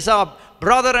nation is our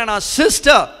brother and our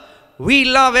sister. We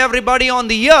love everybody on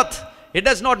the earth. It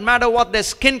does not matter what their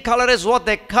skin color is, what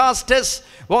their caste is,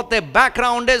 what their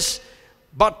background is.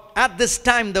 But at this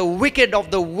time, the wicked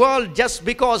of the world, just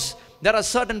because there are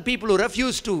certain people who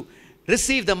refuse to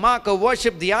receive the mark or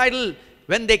worship the idol,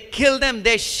 when they kill them,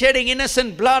 they're shedding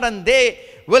innocent blood, and they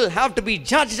will have to be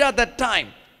judged at that time.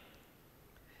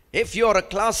 If you're a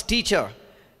class teacher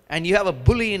and you have a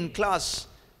bully in class,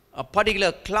 a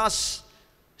particular class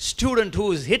student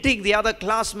who is hitting the other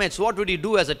classmates, what would you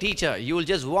do as a teacher? You will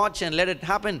just watch and let it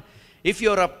happen. If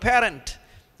you're a parent,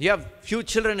 you have few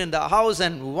children in the house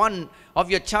and one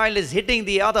of your child is hitting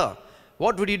the other,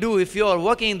 what would you do? If you're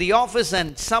working in the office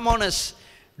and someone is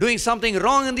doing something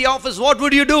wrong in the office, what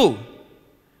would you do?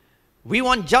 We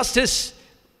want justice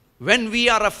when we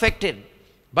are affected.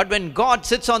 But when God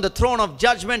sits on the throne of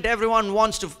judgment, everyone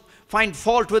wants to find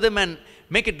fault with him and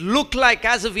make it look like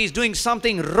as if he's doing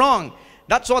something wrong.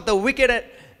 That's what the wicked,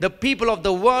 the people of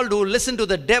the world who listen to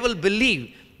the devil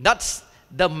believe. That's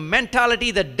the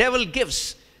mentality the devil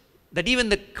gives. That even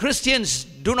the Christians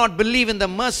do not believe in the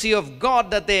mercy of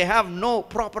God, that they have no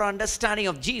proper understanding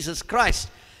of Jesus Christ.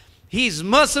 He's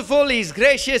merciful, he's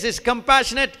gracious, he's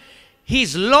compassionate,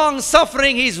 he's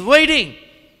long-suffering, he's waiting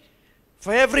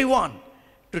for everyone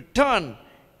to turn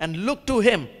and look to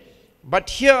him. But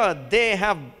here they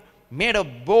have made a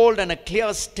bold and a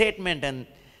clear statement and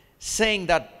saying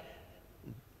that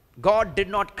God did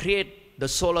not create the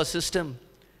solar system.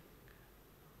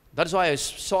 That's why I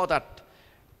saw that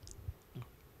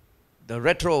the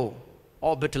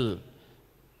retro-orbital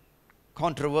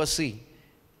controversy,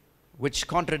 which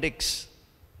contradicts,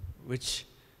 which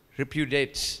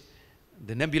repudiates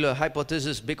the nebular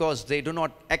hypothesis, because they do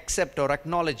not accept or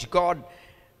acknowledge God.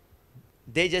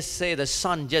 They just say the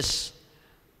sun just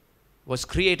was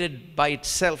created by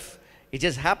itself. It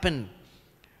just happened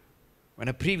when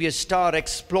a previous star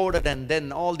exploded, and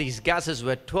then all these gases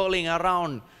were twirling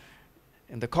around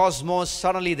in the cosmos.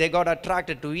 Suddenly they got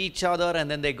attracted to each other, and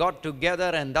then they got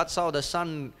together, and that's how the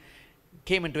sun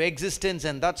came into existence,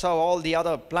 and that's how all the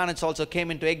other planets also came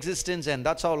into existence, and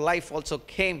that's how life also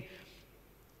came.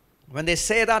 When they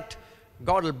say that,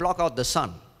 God will block out the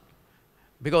sun,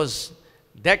 because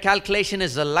their calculation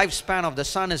is the lifespan of the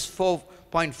sun is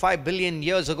 4.5 billion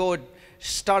years ago. It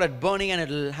started burning, and it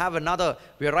will have another,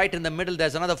 we're right in the middle,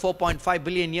 there's another 4.5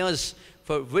 billion years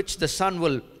for which the sun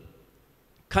will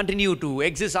continue to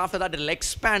exist. After that, it will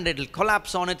expand, it will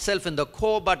collapse on itself in the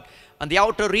core, but on the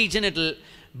outer region, it will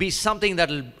be something that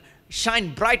will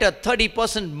shine brighter,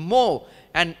 30% more.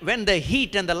 And when the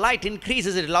heat and the light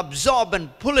increases, it will absorb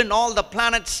and pull in all the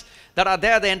planets that are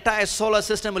there. The entire solar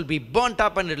system will be burnt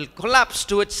up, and it will collapse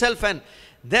to itself, and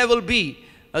there will be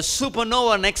a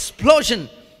supernova, an explosion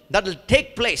that will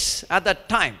take place at that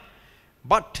time.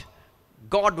 But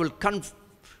God will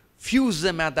confuse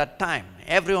them at that time.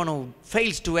 Everyone who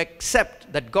fails to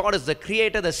accept that God is the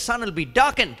creator, the sun will be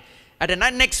darkened at an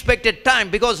unexpected time,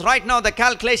 because right now the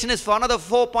calculation is for another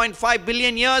 4.5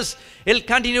 billion years, it'll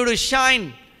continue to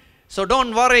shine. So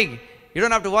don't worry. You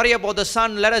don't have to worry about the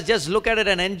sun. Let us just look at it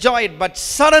and enjoy it. But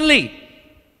suddenly,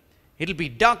 it'll be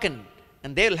darkened,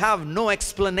 and they'll have no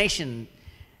explanation.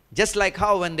 Just like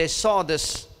how when they saw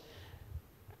this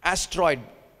asteroid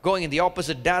going in the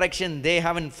opposite direction, they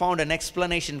haven't found an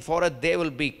explanation for it. They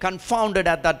will be confounded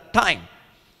at that time.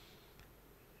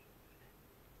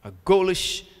 A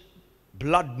ghoulish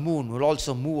blood moon will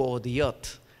also move over the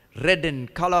earth, red in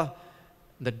color,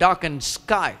 the darkened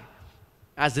sky.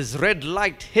 As this red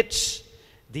light hits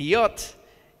the earth,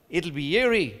 it'll be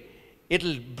eerie.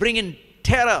 It'll bring in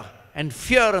terror and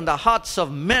fear in the hearts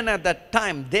of men at that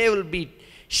time. They will be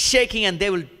shaking and they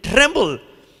will tremble.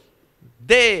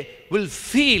 They will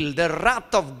feel the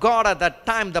wrath of God at that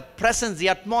time. The presence, the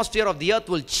atmosphere of the earth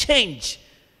will change.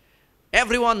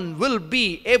 Everyone will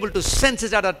be able to sense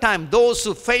it at a time. Those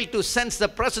who fail to sense the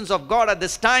presence of God at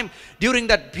this time, during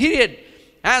that period,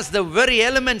 as the very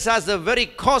elements, as the very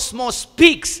cosmos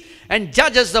speaks and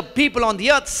judges the people on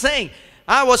the earth, saying,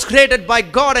 I was created by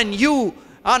God and you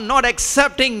are not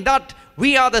accepting that.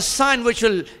 We are the sign which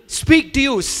will speak to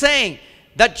you, saying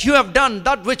that you have done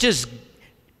that which is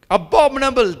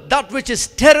abominable, that which is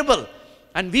terrible,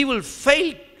 and we will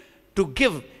fail to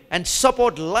give and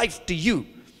support life to you.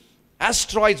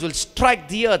 Asteroids will strike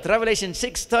the earth. Revelation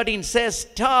 6:13 says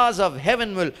stars of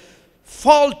heaven will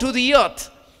fall to the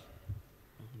earth.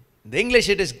 In the English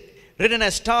it is written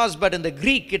as stars, but in the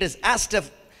Greek it is astef,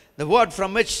 the word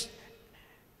from which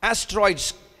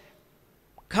asteroids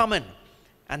come in.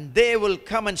 And they will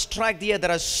come and strike the earth.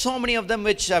 There are so many of them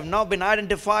which have now been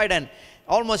identified, and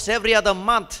almost every other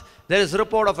month there is a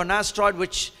report of an asteroid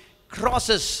which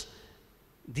crosses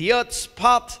the earth's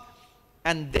path,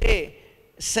 and they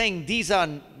saying these are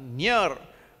near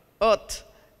earth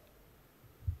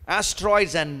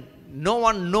asteroids, and no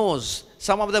one knows.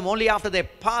 Some of them only after they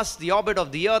pass the orbit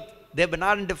of the earth they've been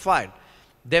identified.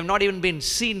 They've not even been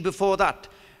seen before that.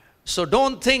 So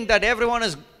don't think that everyone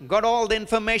has got all the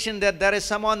information, that there is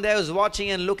someone there who's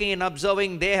watching and looking and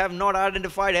observing. They have not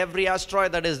identified every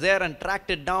asteroid that is there and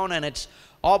tracked it down and its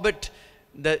orbit.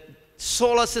 The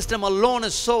solar system alone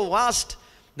is so vast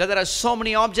that there are so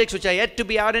many objects which are yet to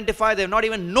be identified. They have not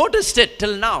even noticed it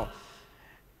till now.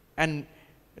 And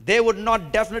they would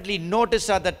not definitely notice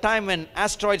at the time when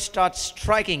asteroids start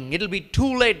striking. It will be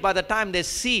too late by the time they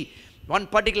see one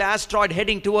particular asteroid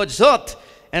heading towards Earth,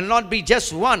 and not be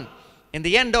just one. In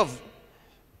the end of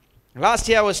last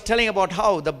year I was telling about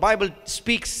how the Bible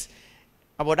speaks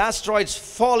about asteroids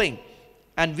falling,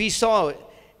 and we saw in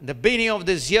the beginning of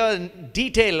this year in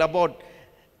detail about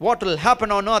what will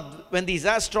happen on earth when these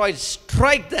asteroids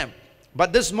strike them.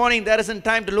 But this morning there isn't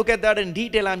time to look at that in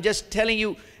detail. I'm just telling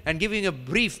you and giving a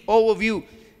brief overview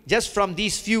just from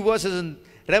these few verses in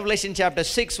Revelation chapter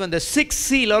 6, when the sixth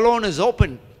seal alone is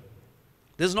opened.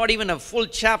 This is not even a full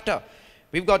chapter.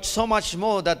 We've got so much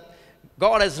more that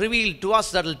God has revealed to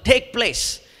us that will take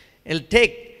place. It'll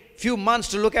take a few months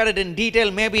to look at it in detail.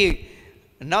 Maybe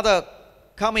another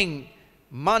coming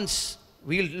months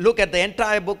we'll look at the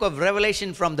entire book of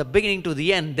Revelation from the beginning to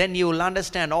the end. Then you will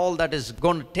understand all that is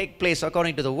going to take place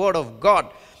according to the word of God.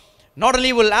 Not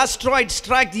only will asteroids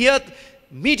strike the earth,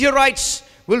 meteorites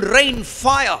will rain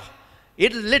fire.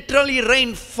 It will literally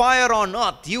rain fire on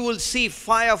earth. You will see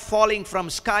fire falling from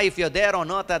sky if you're there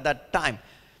on earth at that time.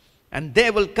 And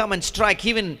they will come and strike.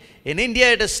 Even in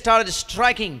India it has started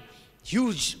striking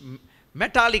huge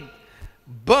metallic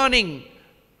burning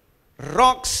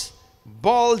rocks,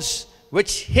 balls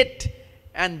which hit,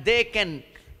 and they can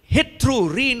hit through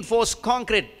reinforced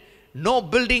concrete. No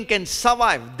building can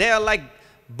survive. They are like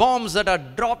bombs that are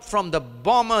dropped from the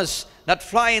bombers that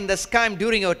fly in the sky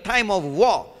during a time of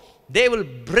war. They will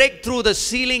break through the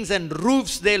ceilings and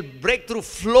roofs. They'll break through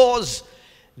floors.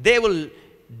 They will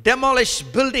demolish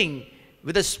building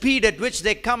with the speed at which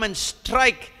they come and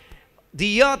strike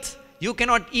the earth. You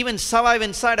cannot even survive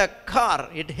inside a car.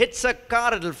 It hits a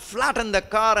car, it will flatten the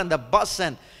car and the bus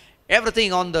and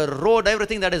everything on the road,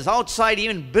 everything that is outside,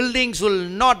 even buildings will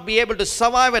not be able to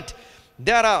survive it.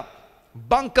 There are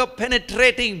bunker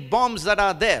penetrating bombs that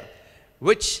are there,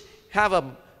 which have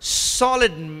a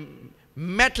solid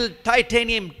metal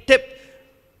titanium tip.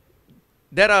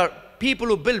 There are people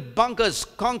who build bunkers,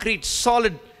 concrete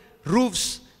solid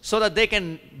roofs, so that they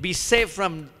can be safe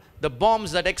from the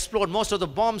bombs that explode. Most of the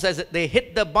bombs, as they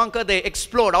hit the bunker, they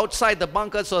explode outside the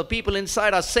bunker, so the people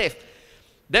inside are safe.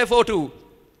 Therefore, to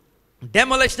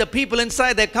demolish the people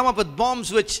inside, they come up with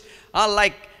bombs which are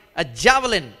like a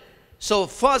javelin. So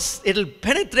first it will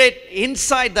penetrate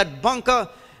inside that bunker,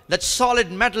 that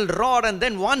solid metal rod, and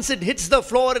then once it hits the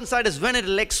floor inside is when it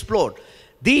will explode.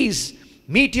 These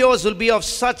meteors will be of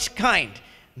such kind.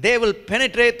 They will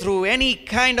penetrate through any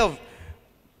kind of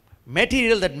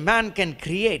material that man can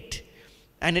create.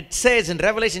 And it says in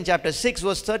Revelation chapter 6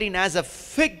 verse 13, as a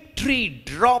fig tree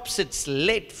drops its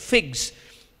late figs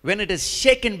when it is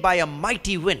shaken by a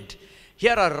mighty wind.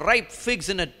 Here are ripe figs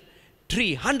in a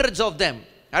tree, hundreds of them.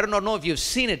 I do not know if you've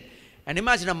seen it. And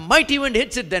imagine a mighty wind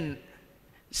hits it, then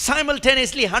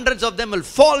simultaneously hundreds of them will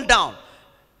fall down.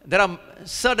 There are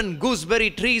certain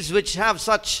gooseberry trees which have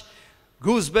such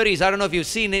gooseberries. I don't know if you've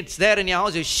seen it. It's there in your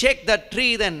house. You shake that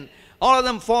tree, then all of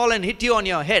them fall and hit you on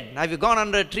your head. Have you gone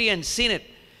under a tree and seen it?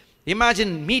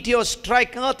 Imagine meteors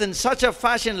strike earth in such a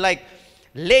fashion like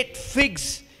late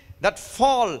figs that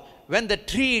fall when the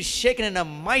tree is shaken in a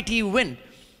mighty wind.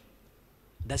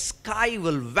 The sky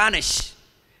will vanish.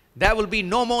 There will be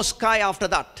no more sky after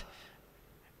that.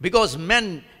 Because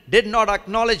men did not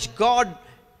acknowledge God,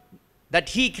 that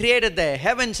He created the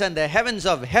heavens and the heavens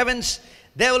of heavens.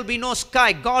 There will be no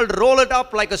sky. God roll it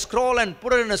up like a scroll and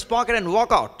put it in His pocket and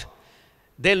walk out.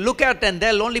 They'll look at and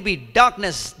there'll only be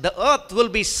darkness. The earth will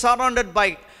be surrounded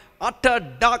by utter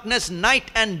darkness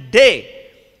night and day.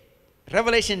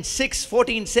 Revelation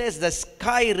 6:14 says the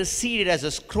sky receded as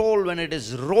a scroll when it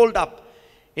is rolled up.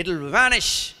 It will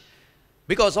vanish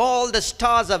because all the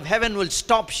stars of heaven will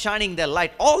stop shining their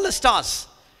light. All the stars.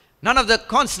 None of the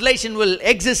constellation will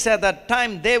exist at that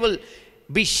time. They will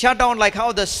be shut down like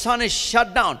how the sun is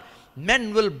shut down.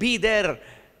 Men will be there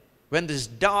when this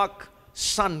dark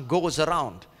sun goes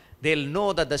around. They'll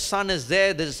know that the sun is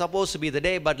there. This is supposed to be the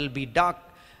day, but it'll be dark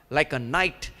like a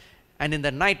night. And in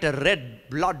the night, a red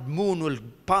blood moon will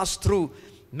pass through,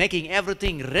 making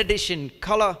everything reddish in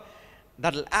color.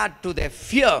 That'll add to their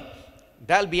fear.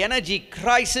 There'll be energy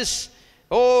crisis.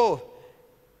 Oh,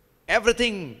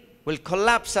 everything will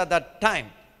collapse at that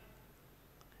time.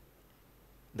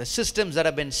 The systems that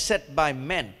have been set by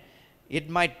men, it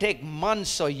might take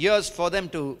months or years for them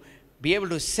to be able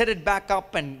to set it back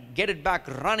up and get it back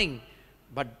running,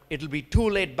 but it'll be too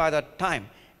late by that time.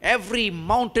 Every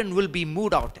mountain will be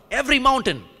moved out. Every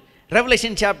mountain.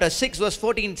 Revelation chapter 6 verse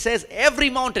 14 says every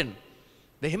mountain.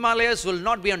 The Himalayas will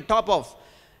not be on top of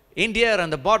India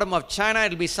and the bottom of China.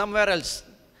 It will be somewhere else.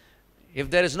 If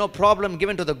there is no problem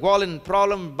given to the Gwalian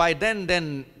problem by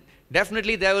then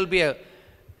definitely there will be a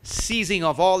ceasing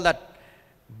of all that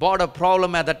border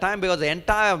problem at the time, because the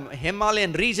entire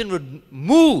Himalayan region would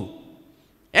move.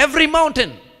 Every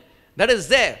mountain that is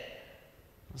there.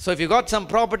 So if you got some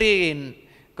property in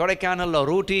Kodaikanal or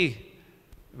Ooty,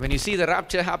 when you see the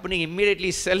rapture happening,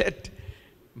 immediately sell it,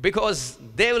 because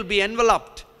they will be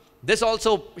enveloped. This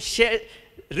also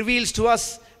reveals to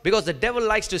us, because the devil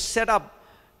likes to set up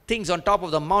things on top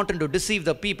of the mountain to deceive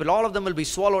the people. All of them will be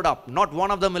swallowed up. Not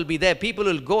one of them will be there. People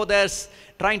will go there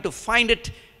trying to find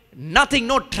it. Nothing,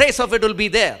 no trace of it will be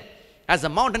there. As the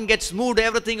mountain gets moved,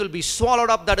 everything will be swallowed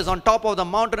up that is on top of the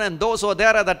mountain, and those who are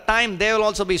there at that time, they will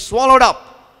also be swallowed up.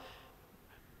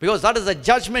 Because that is the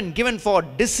judgment given for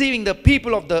deceiving the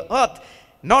people of the earth.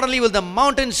 Not only will the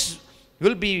mountains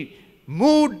will be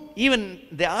moved, even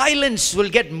the islands will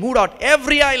get moved out.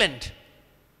 Every island.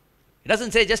 It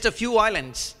doesn't say just a few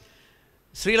islands.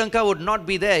 Sri Lanka would not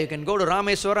be there. You can go to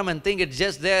Rameswaram and think it's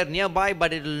just there nearby,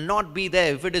 but it will not be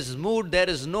there. If it is moved, there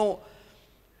is no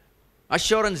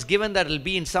assurance given that it will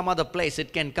be in some other place.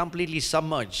 It can completely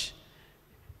submerge.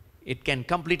 It can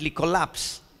completely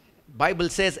collapse. Bible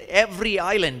says every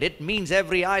island. It means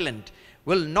every island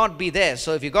will not be there.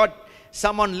 So if you got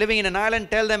someone living in an island,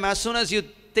 tell them as soon as you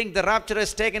think the rapture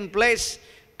has taken place,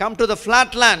 come to the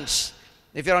flatlands.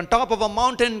 If you're on top of a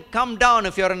mountain, come down.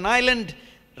 If you're an island,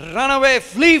 run away,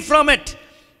 flee from it.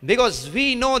 Because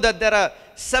we know that there are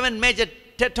 7 major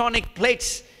tectonic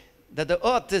plates, that the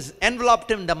earth is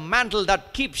enveloped in the mantle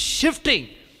that keeps shifting.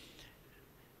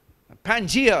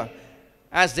 Pangea,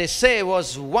 as they say,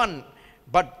 was one,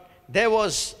 but there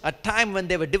was a time when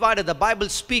they were divided. The Bible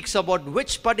speaks about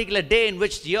which particular day in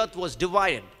which the earth was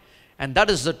divided. And that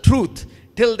is the truth.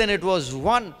 Till then it was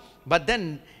one, but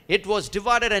then it was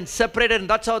divided and separated, and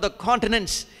that's how the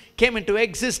continents came into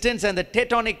existence, and the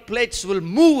tectonic plates will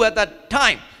move at that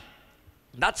time.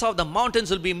 That's how the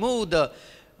mountains will be moved, the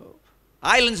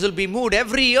islands will be moved.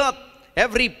 Every earth,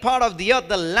 every part of the earth,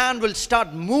 the land will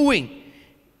start moving.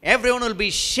 Everyone will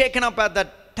be shaken up at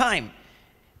that time.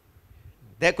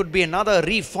 There could be another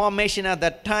reformation at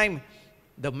that time.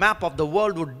 The map of the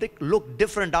world would look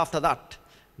different after that.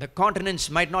 The continents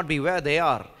might not be where they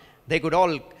are. They could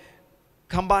all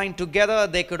combine together.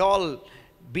 They could all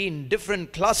be in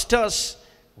different clusters.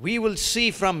 We will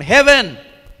see from heaven.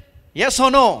 Yes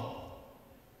or no?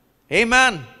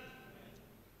 Amen.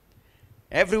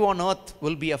 Everyone on earth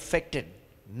will be affected.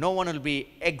 No one will be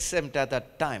exempt at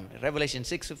that time. Revelation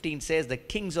 6:15 says the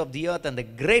kings of the earth and the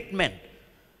great men.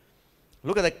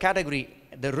 Look at the category.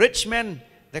 The rich men,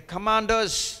 the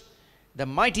commanders, the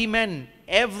mighty men,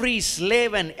 every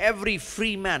slave and every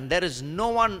free man. There is no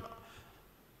one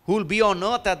who will be on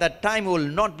earth at that time who will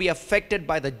not be affected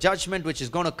by the judgment which is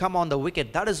going to come on the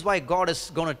wicked. That is why God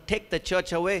is going to take the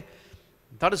church away.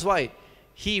 That is why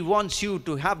He wants you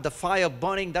to have the fire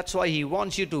burning. That's why He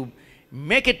wants you to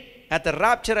make it at the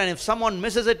rapture. And if someone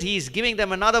misses it, He is giving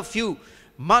them another few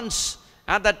months.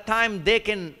 At that time, they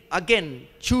can again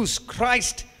choose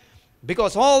Christ.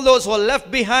 Because all those who are left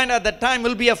behind at that time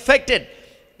will be affected.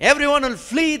 Everyone will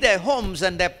flee their homes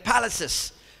and their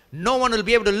palaces. No one will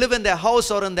be able to live in their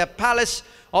house or in their palace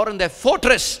or in their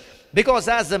fortress. Because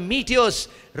as the meteors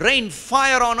rain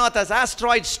fire on earth, as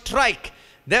asteroids strike,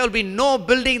 there will be no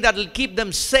building that will keep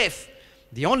them safe.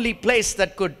 The only place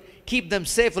that could keep them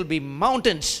safe will be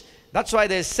mountains. That's why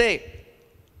they say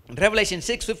in Revelation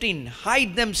 6:15,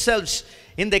 hide themselves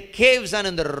in the caves and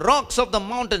in the rocks of the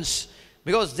mountains,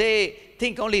 because they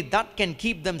think only that can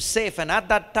keep them safe. And at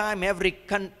that time, every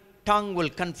tongue will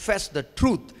confess the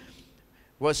truth.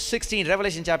 Verse 16,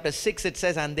 Revelation chapter 6, it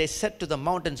says, and they said to the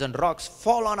mountains and rocks,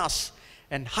 fall on us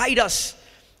and hide us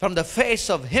from the face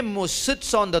of him who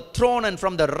sits on the throne and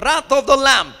from the wrath of the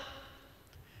Lamb.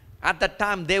 At that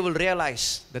time, they will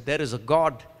realize that there is a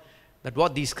God, that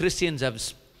what these Christians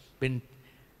have been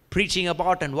preaching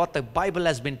about and what the Bible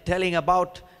has been telling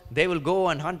about, they will go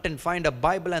and hunt and find a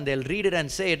Bible and they'll read it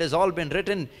and say, it has all been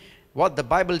written. What the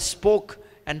Bible spoke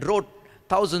and wrote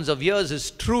thousands of years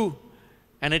is true.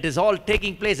 And it is all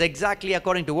taking place exactly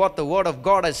according to what the Word of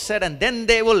God has said. And then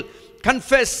they will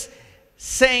confess,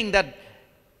 saying that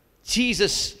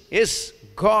Jesus is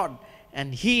God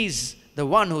and He's the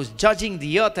one who's judging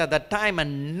the earth at that time,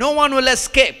 and no one will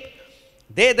escape.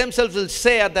 They themselves will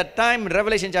say at that time,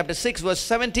 Revelation chapter 6 verse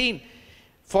 17,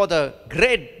 for the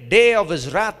great day of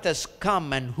His wrath has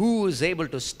come, and who is able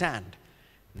to stand?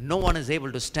 No one is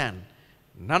able to stand.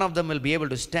 None of them will be able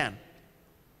to stand.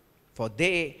 For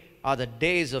they are the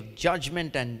days of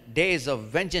judgment and days of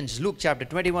vengeance. Luke chapter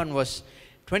 21 verse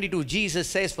 22, Jesus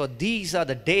says, for these are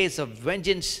the days of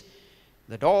vengeance,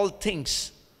 that all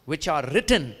things which are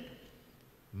written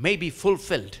may be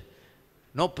fulfilled.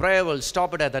 No prayer will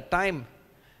stop it at that time.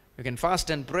 You can fast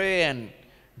and pray and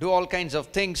do all kinds of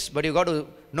things, but you got to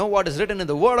know what is written in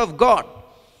the Word of God.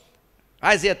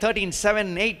 Isaiah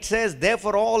 13:7-8 says,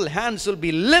 therefore all hands will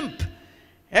be limp,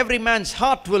 every man's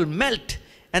heart will melt,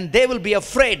 and they will be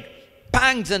afraid.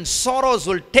 Pangs and sorrows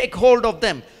will take hold of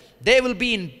them. They will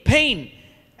be in pain.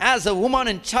 As a woman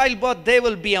in childbirth, they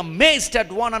will be amazed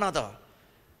at one another.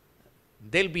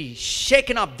 They'll be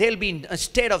shaken up. They'll be in a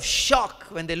state of shock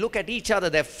when they look at each other.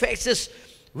 Their faces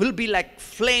will be like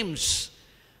flames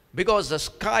because the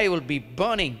sky will be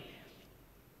burning.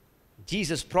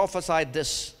 Jesus prophesied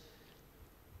this.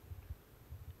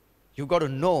 You've got to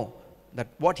know that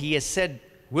what He has said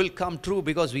will come true,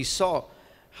 because we saw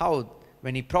how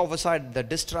when He prophesied the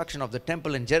destruction of the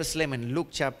temple in Jerusalem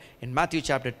in Matthew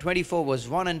chapter 24 verse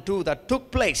 1 and 2, that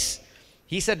took place.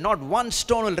 He said not one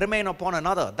stone will remain upon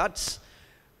another. That's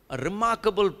a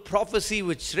remarkable prophecy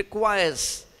which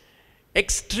requires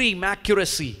extreme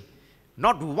accuracy.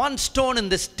 Not one stone in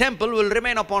this temple will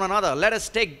remain upon another. Let us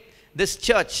take this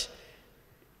church.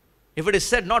 If it is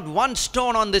said not one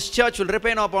stone on this church will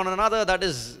remain upon another, that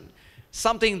is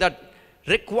something that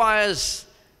requires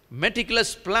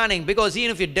meticulous planning, because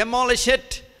even if you demolish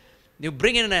it, you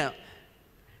bring in a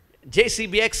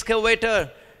JCB excavator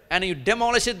and you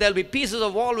demolish it, there will be pieces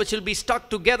of wall which will be stuck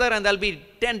together, and there will be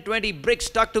 10-20 bricks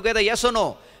stuck together, yes or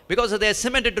no? Because they are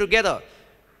cemented together.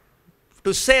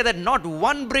 To say that not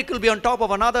one brick will be on top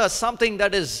of another is something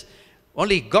that is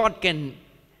only God can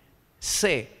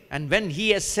say. And when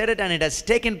He has said it and it has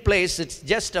taken place, it's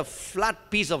just a flat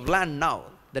piece of land now,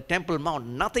 the Temple Mount.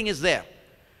 Nothing is there.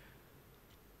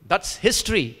 That's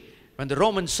history. When the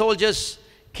Roman soldiers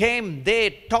came,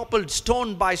 they toppled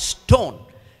stone by stone,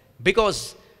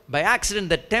 because by accident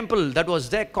the temple that was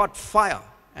there caught fire.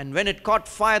 And when it caught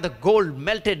fire, the gold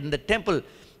melted in the temple.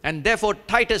 And therefore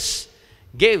Titus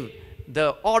gave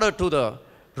the order to the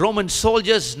Roman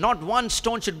soldiers, not one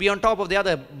stone should be on top of the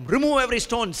other. Remove every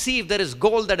stone, see if there is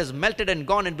gold that is melted and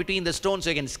gone in between the stones, so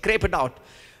you can scrape it out.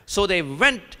 So they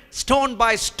went stone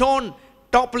by stone,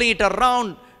 toppling it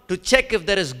around to check if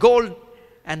there is gold,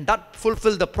 and that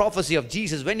fulfilled the prophecy of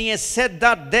Jesus. When He has said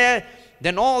that there,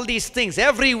 then all these things,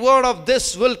 every word of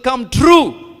this will come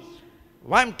true.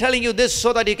 Why I'm telling you this?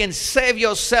 So that you can save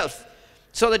yourself,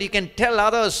 so that you can tell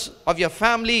others of your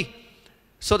family,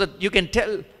 so that you can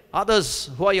tell others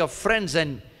who are your friends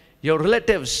and your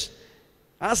relatives.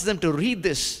 Ask them to read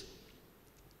this.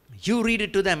 You read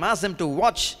it to them. Ask them to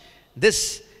watch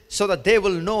this, so that they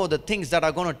will know the things that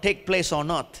are going to take place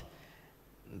on earth.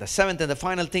 The seventh and the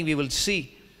final thing we will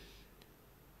see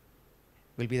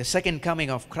will be the second coming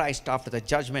of Christ after the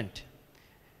judgment.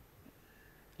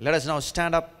 Let us now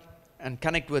stand up and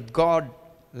connect with God.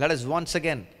 Let us once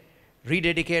again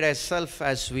rededicate ourselves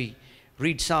as we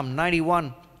read Psalm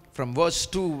 91 from verse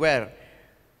 2, where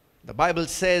the Bible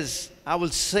says, I will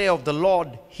say of the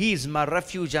Lord, He is my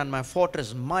refuge and my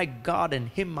fortress, my God, in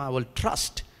Him I will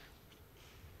trust.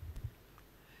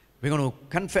 We're going to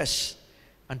confess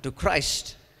unto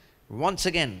Christ. Once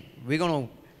again, we're going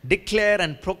to declare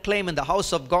and proclaim in the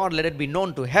house of God. Let it be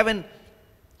known to heaven.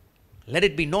 Let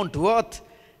it be known to earth.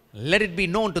 Let it be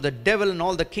known to the devil and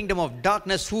all the kingdom of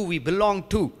darkness who we belong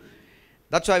to.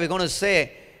 That's why we're going to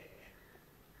say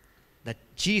that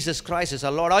Jesus Christ is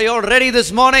our Lord. Are you all ready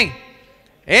this morning?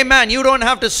 Amen. You don't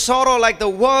have to sorrow like the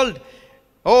world.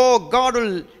 Oh, God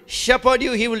will shepherd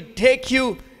you. He will take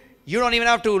you. You don't even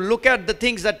have to look at the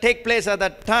things that take place at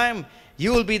that time.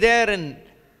 You will be there in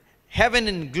heaven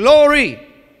in glory.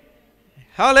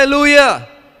 Hallelujah.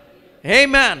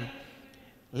 Amen.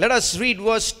 Let us read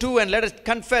verse 2 and let us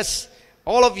confess,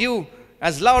 all of you,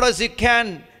 as loud as you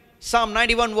can. Psalm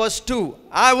 91 verse 2.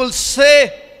 I will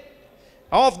say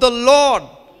of the Lord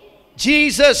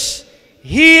Jesus,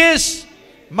 He is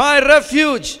my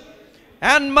refuge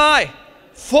and my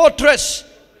fortress,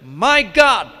 my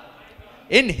God.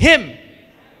 In Him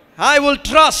I will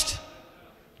trust.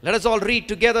 Let us all read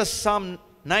together Psalm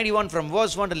 91 from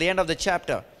verse 1 to the end of the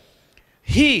chapter.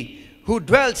 He who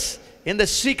dwells in the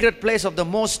secret place of the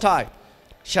Most High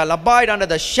shall abide under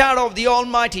the shadow of the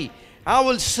Almighty. I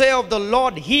will say of the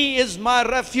Lord, He is my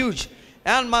refuge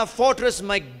and my fortress,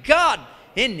 my God.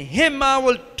 In Him I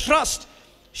will trust.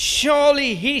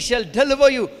 Surely He shall deliver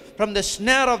you from the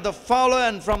snare of the fowler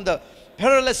and from the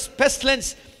perilous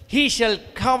pestilence. He shall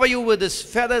cover you with His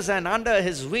feathers, and under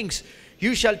His wings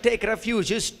you shall take refuge.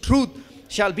 His truth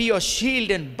shall be your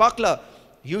shield and buckler.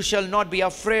 You shall not be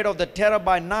afraid of the terror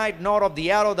by night, nor of the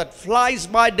arrow that flies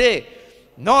by day,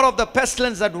 nor of the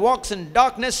pestilence that walks in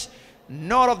darkness,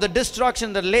 nor of the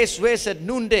destruction that lays waste at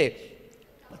noonday.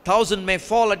 1,000 may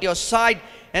fall at your side,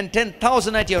 and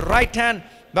 10,000 at your right hand,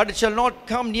 but it shall not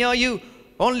come near you.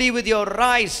 Only with your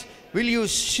eyes will you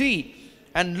see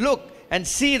and look and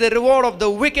see the reward of the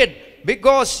wicked,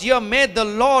 because you have made the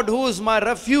Lord, who is my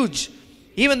refuge,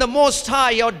 even the Most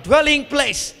High, your dwelling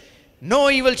place. No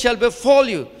evil shall befall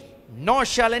you, nor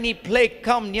shall any plague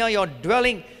come near your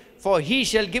dwelling, for He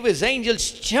shall give His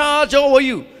angels charge over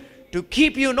you, to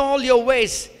keep you in all your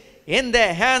ways. In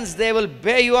their hands they will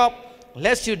bear you up,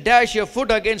 lest you dash your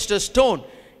foot against a stone.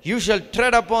 You shall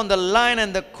tread upon the lion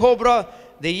and the cobra,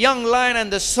 the young lion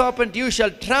and the serpent you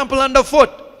shall trample underfoot.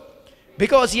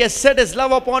 Because He has set His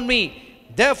love upon me,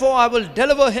 therefore I will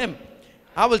deliver him.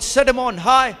 I will set him on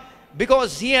high,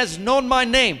 because he has known my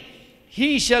name.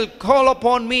 He shall call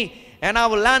upon me, and I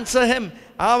will answer him.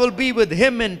 I will be with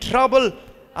him in trouble.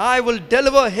 I will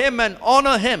deliver him and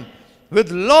honor him. With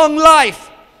long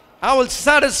life I will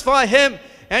satisfy him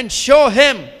and show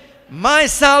him my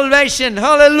salvation.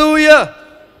 Hallelujah.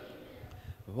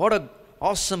 What an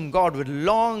awesome God, with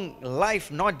long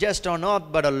life, not just on earth,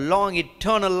 but a long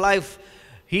eternal life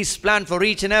He's planned for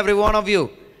each and every one of you.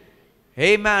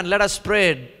 Amen. Let us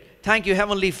pray. Thank you,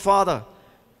 Heavenly Father.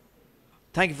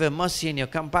 Thank you for your mercy and your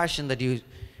compassion that you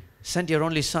sent your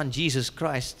only Son, Jesus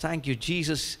Christ. Thank you,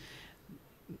 Jesus,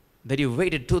 that you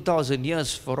waited 2,000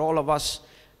 years for all of us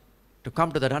to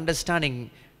come to that understanding,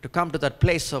 to come to that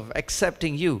place of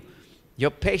accepting you.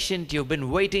 You're patient. You've been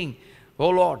waiting. Oh,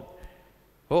 Lord.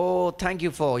 Oh, thank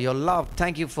you for your love.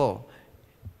 Thank you for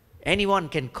anyone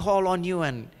can call on you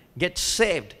and get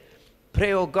saved.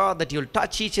 Pray, oh God, that you'll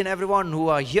touch each and everyone who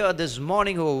are here this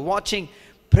morning, who are watching.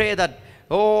 Pray that,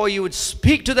 oh, you would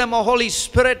speak to them, oh Holy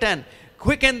Spirit, and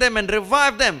quicken them and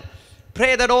revive them.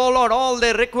 Pray that, oh Lord, all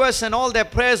their requests and all their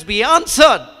prayers be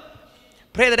answered.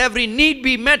 Pray that every need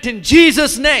be met in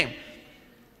Jesus' name.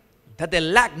 That they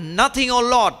lack nothing, oh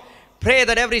Lord. Pray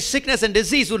that every sickness and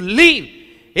disease would leave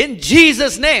in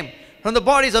Jesus' name from the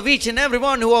bodies of each and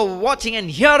everyone who are watching and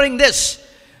hearing this.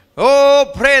 Oh,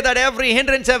 pray that every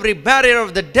hindrance, every barrier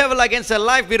of the devil against their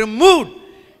life be removed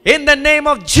in the name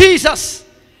of Jesus.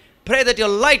 Pray that your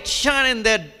light shine in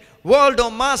their world,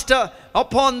 oh Master,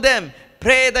 upon them.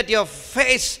 Pray that your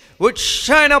face would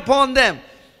shine upon them.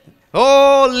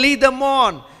 Oh, lead them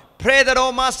on. Pray that,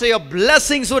 oh Master, your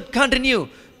blessings would continue.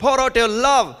 Pour out your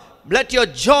love. Let your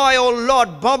joy, oh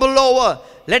Lord, bubble over.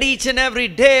 Let each and every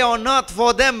day on earth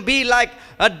for them be like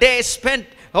a day spent,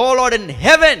 oh Lord, in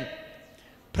heaven.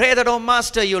 Pray that, oh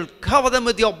Master, you'll cover them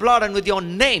with your blood and with your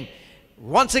name.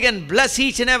 Once again, bless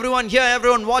each and everyone here,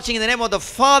 everyone watching, in the name of the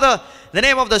Father, the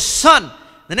name of the Son,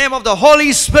 the name of the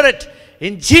Holy Spirit.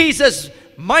 In Jesus'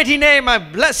 mighty name, I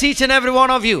bless each and every one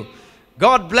of you.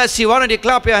 God bless you. Why don't you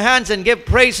clap your hands and give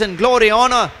praise and glory,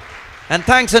 honor, and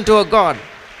thanks unto our God.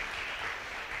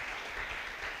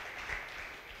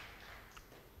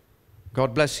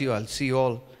 God bless you. I'll see you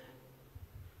all